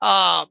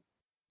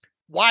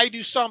 why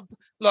do some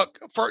look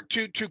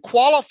to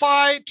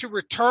qualify to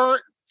return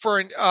for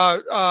an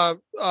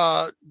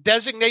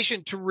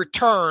designation to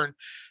return?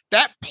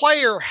 That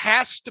player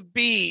has to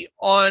be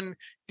on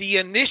the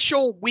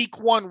initial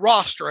week one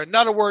roster. In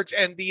other words,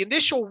 and the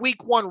initial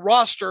week one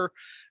roster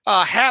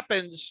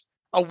happens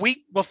a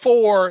week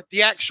before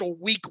the actual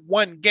week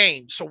one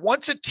game. So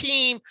once a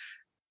team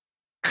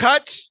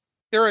cuts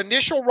their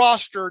initial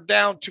roster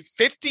down to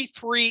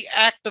 53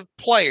 active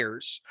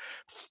players,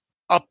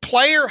 a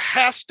player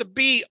has to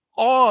be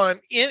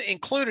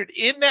included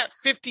in that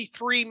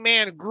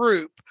 53-man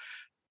group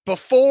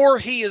before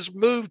he is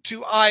moved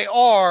to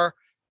IR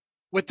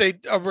with a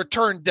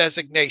return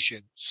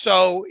designation.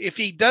 So if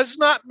he does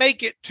not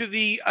make it to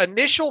the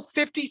initial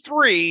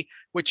 53,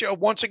 which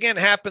once again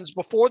happens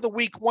before the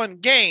week one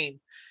game,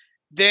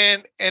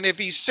 and if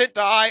he's sent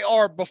to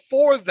IR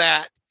before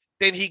that,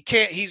 then he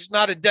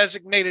cannot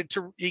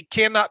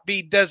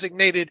be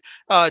designated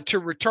to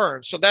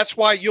return. So that's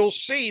why you'll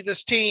see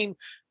this team,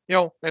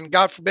 and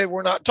God forbid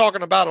we're not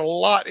talking about a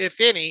lot,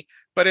 if any,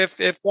 but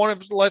if one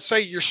of, let's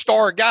say, your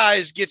star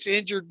guys gets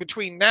injured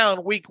between now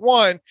and week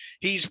one,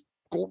 and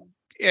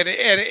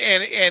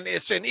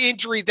it's an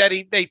injury that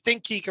they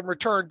think he can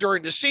return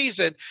during the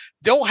season,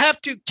 they'll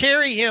have to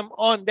carry him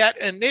on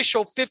that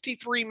initial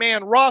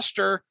 53-man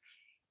roster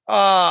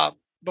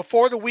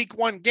before the week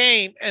one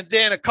game. And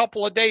then a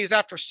couple of days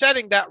after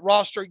setting that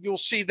roster, you'll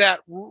see that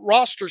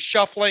roster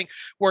shuffling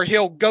where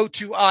he'll go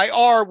to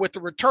IR with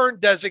the return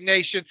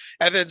designation,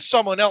 and then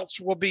someone else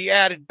will be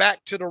added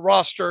back to the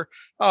roster,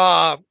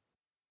 to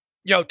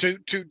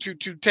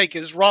take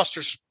his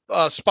roster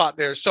spot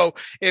there. So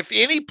if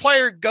any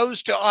player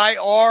goes to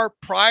IR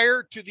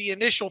prior to the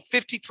initial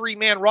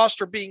 53-man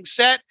roster being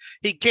set,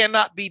 he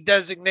cannot be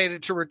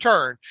designated to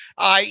return,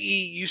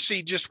 i.e. you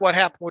see just what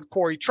happened with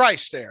Corey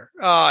Trice there.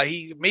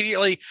 He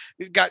immediately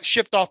got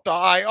shipped off to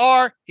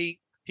IR.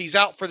 He's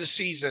out for the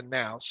season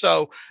now.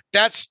 So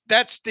that's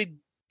the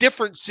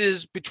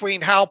differences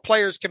between how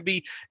players can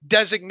be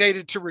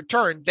designated to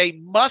return. They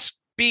must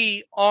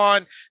be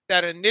on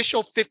that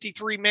initial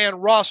 53-man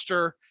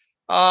roster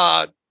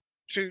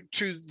to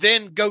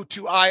then go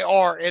to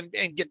IR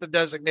and get the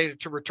designated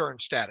to return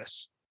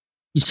status.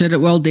 You said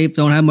it well, Dave.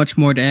 Don't have much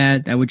more to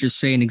add. I would just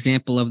say an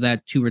example of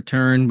that to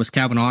return was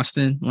Calvin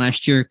Austin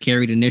last year,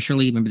 carried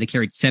initially. Remember, they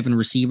carried 7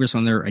 receivers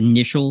on their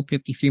initial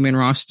 53-man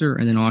roster,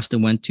 and then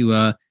Austin went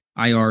to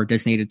IR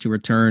designated to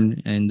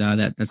return, and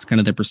that's kind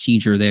of the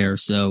procedure there.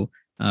 So,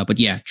 but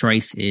yeah,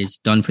 Trice is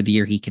done for the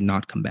year. He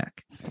cannot come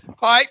back.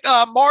 All right,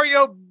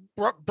 Mario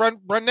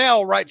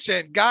Brunell writes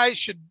in,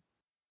 guys,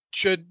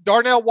 should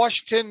Darnell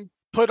Washington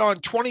put on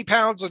 20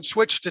 pounds and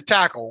switch to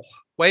tackle?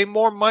 Way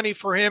more money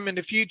for him in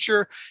the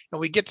future, and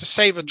we get to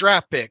save a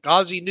draft pick.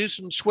 Ozzie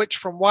Newsome switched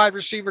from wide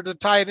receiver to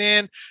tight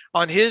end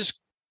on his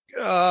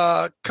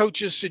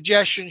coach's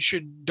suggestion.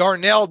 Should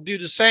Darnell do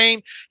the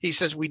same? He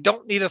says we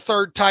don't need a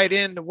third tight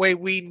end the way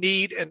we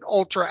need an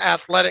ultra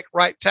athletic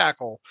right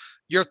tackle.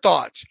 Your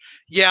thoughts?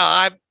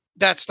 Yeah,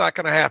 that's not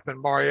going to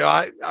happen, Mario.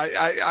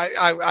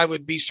 I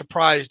would be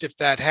surprised if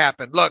that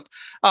happened. Look,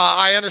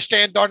 I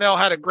understand Darnell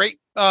had a great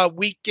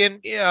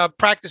weekend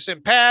practice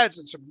in pads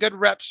and some good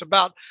reps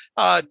about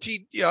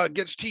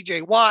against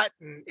TJ Watt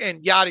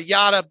and yada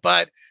yada.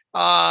 But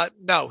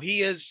no,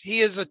 he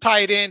is a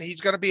tight end.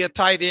 He's going to be a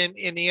tight end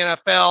in the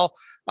NFL.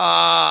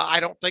 I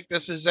don't think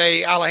this is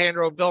a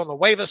Alejandro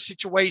Villanueva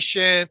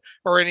situation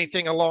or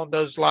anything along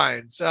those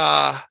lines.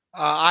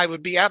 I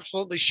would be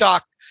absolutely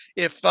shocked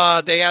if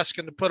they ask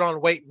him to put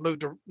on weight and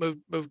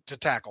move to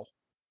tackle.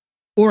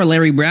 Or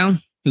Larry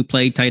Brown. who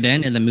played tight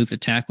end and then moved to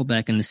tackle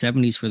back in the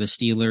 70s for the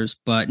Steelers.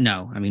 But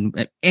no, I mean,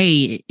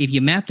 if you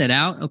map that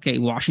out, okay,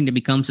 Washington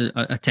becomes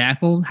a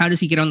tackle. How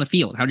does he get on the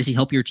field? How does he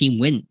help your team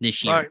win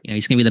this year? Right.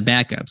 He's going to be the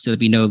backup. So it'd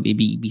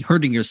be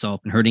hurting yourself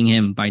and hurting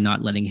him by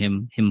not letting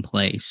him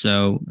play.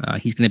 So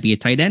he's going to be a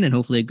tight end and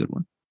hopefully a good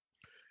one.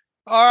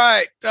 All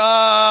right.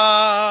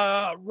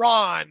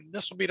 Ron,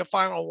 this will be the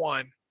final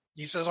one.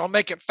 He says, I'll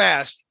make it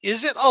fast.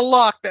 Is it a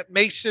lock that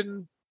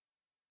Mason...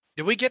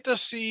 Did we get to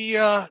see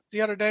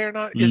the other day or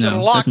not? Is it a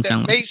lock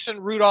that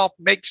Mason Rudolph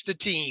makes the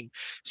team?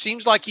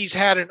 Seems like he's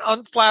had an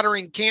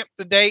unflattering camp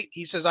to date.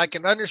 He says, I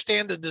can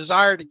understand the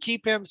desire to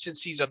keep him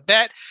since he's a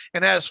vet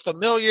and has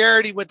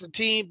familiarity with the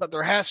team, but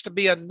there has to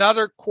be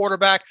another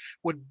quarterback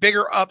with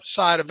bigger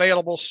upside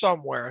available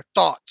somewhere.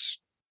 Thoughts?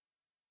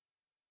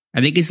 I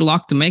think he's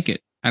locked to make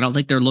it. I don't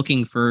think they're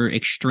looking for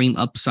extreme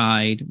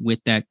upside with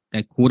that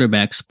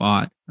quarterback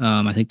spot.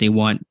 I think they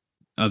want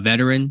a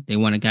veteran. They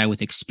want a guy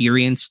with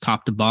experience,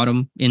 top to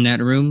bottom in that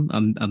room,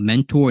 a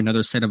mentor,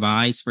 another set of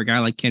eyes for a guy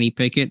like Kenny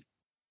Pickett.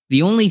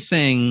 The only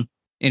thing,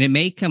 and it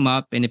may come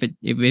up, and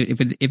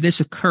if this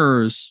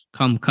occurs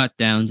come cut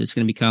downs, it's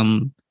going to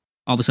become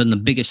all of a sudden the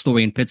biggest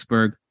story in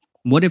Pittsburgh.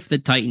 What if the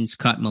Titans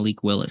cut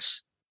Malik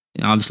Willis?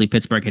 Obviously,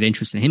 Pittsburgh had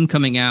interest in him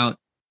coming out.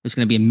 There's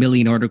going to be a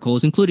million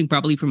articles, including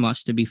probably from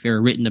us, to be fair,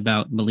 written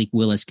about Malik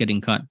Willis getting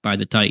cut by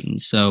the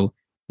Titans. So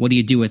what do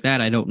you do with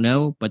that? I don't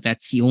know, but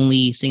that's the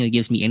only thing that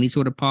gives me any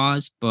sort of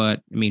pause.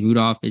 But I mean,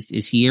 Rudolph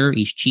is here.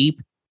 He's cheap,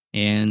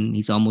 and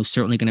he's almost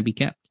certainly going to be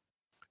kept.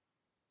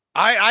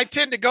 I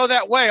tend to go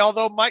that way.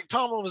 Although Mike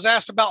Tomlin was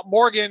asked about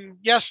Morgan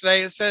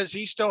yesterday, it says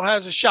he still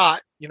has a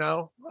shot. He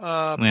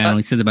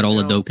said about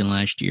Oladokin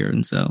last year,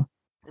 and so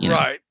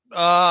right.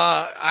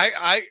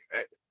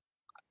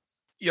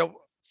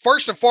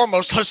 First and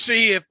foremost, let's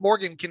see if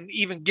Morgan can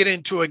even get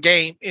into a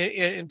game,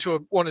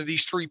 one of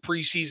these 3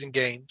 preseason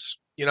games.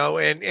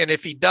 And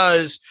if he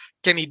does,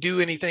 can he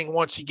do anything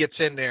once he gets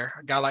in there?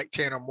 A guy like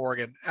Tanner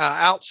Morgan.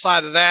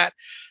 Outside of that,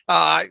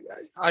 I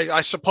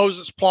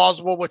suppose it's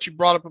plausible what you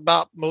brought up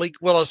about Malik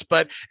Willis,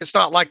 but it's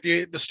not like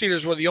the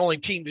Steelers were the only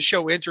team to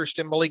show interest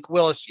in Malik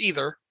Willis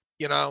either.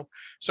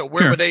 So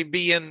where would they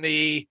be in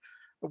the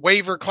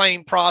waiver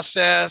claim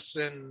process?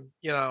 And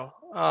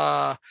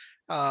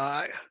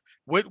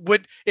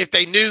would if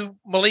they knew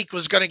Malik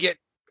was going to get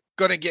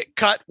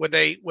cut, would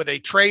they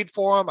trade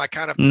for him? I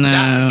kind of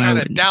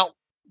doubt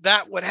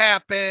that would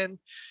happen.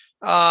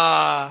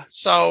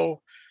 So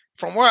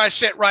from where I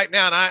sit right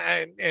now,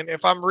 and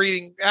if I'm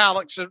reading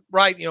Alex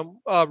right,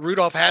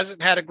 Rudolph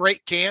hasn't had a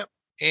great camp,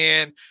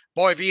 and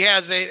boy, if he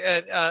has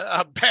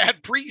a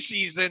bad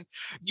preseason,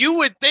 you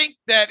would think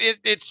that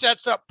it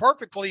sets up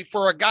perfectly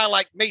for a guy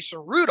like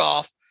Mason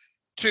Rudolph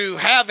to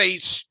have a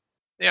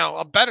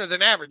better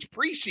than average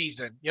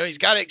preseason. He's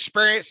got to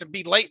experience and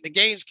be late in the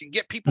games, can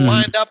get people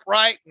lined up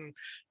right,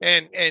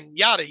 and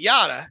yada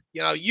yada.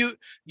 You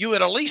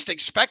would at least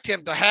expect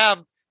him to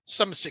have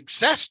some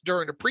success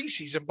during the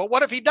preseason. But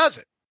what if he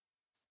doesn't?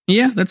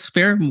 Yeah, that's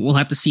fair. We'll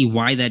have to see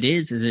why that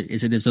is.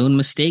 Is it his own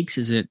mistakes?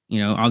 Is it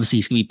obviously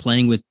he's going to be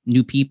playing with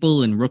new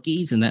people and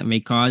rookies, and that may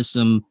cause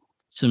some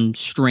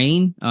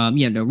strain.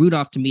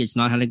 Rudolph to me has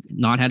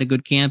not had a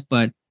good camp,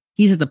 but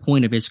he's at the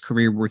point of his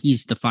career where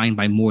he's defined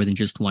by more than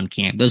just one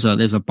camp. There's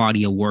a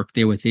body of work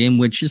there with him,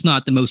 which is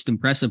not the most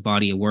impressive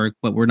body of work,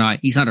 but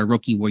he's not a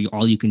rookie where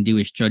all you can do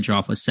is judge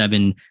off of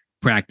 7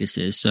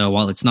 practices. So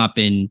while it's not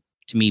been,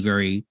 to me,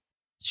 very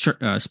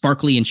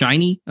sparkly and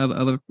shiny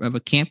of a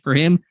camp for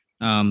him,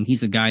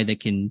 he's a guy that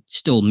can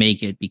still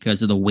make it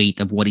because of the weight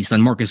of what he's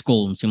done. Marcus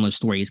Golden, similar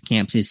story. His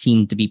camps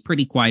seem to be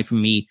pretty quiet for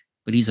me,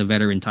 but he's a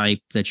veteran type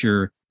that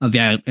you're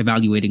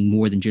evaluating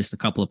more than just a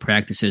couple of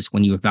practices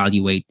when you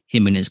evaluate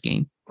him in his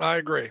game. I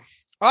agree.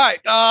 All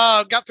right.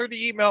 Got through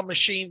the email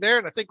machine there,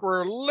 and I think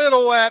we're a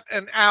little at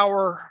an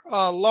hour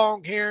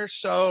long here,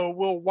 so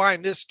we'll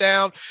wind this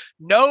down.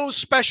 No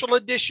special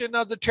edition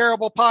of the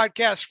Terrible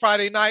Podcast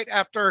Friday night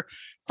after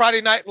Friday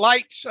Night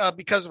Lights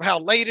because of how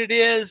late it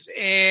is,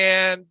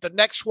 and the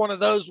next one of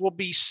those will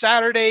be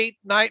Saturday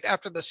night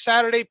after the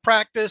Saturday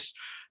practice.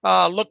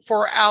 Look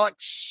for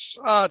Alex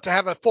to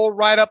have a full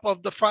write-up of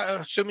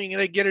assuming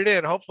they get it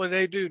in. Hopefully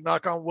they do,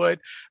 knock on wood.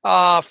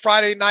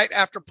 Friday night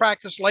after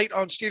practice late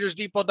on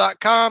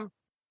SteelersDepot.com.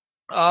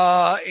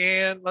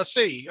 And let's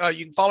see.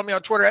 You can follow me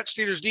on Twitter at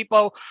Steelers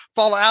Depot.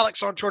 Follow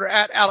Alex on Twitter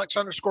at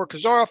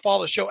Alex_Kozora.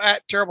 Follow the show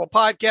at Terrible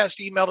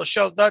Podcast. Email the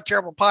show,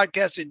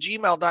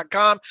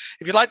 theterriblepodcast@gmail.com.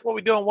 If you like what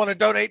we do and want to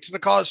donate to the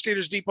cause,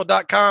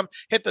 SteelersDepot.com.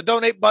 Hit the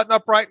donate button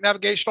up right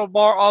navigational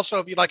bar. Also,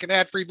 if you'd like an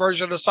ad-free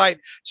version of the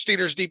site,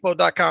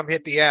 SteelersDepot.com.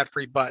 Hit the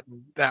ad-free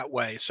button that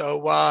way.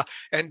 So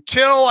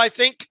until I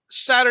think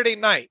Saturday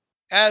night,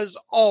 as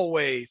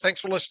always,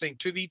 thanks for listening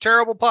to the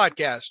Terrible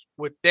Podcast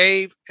with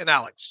Dave and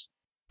Alex.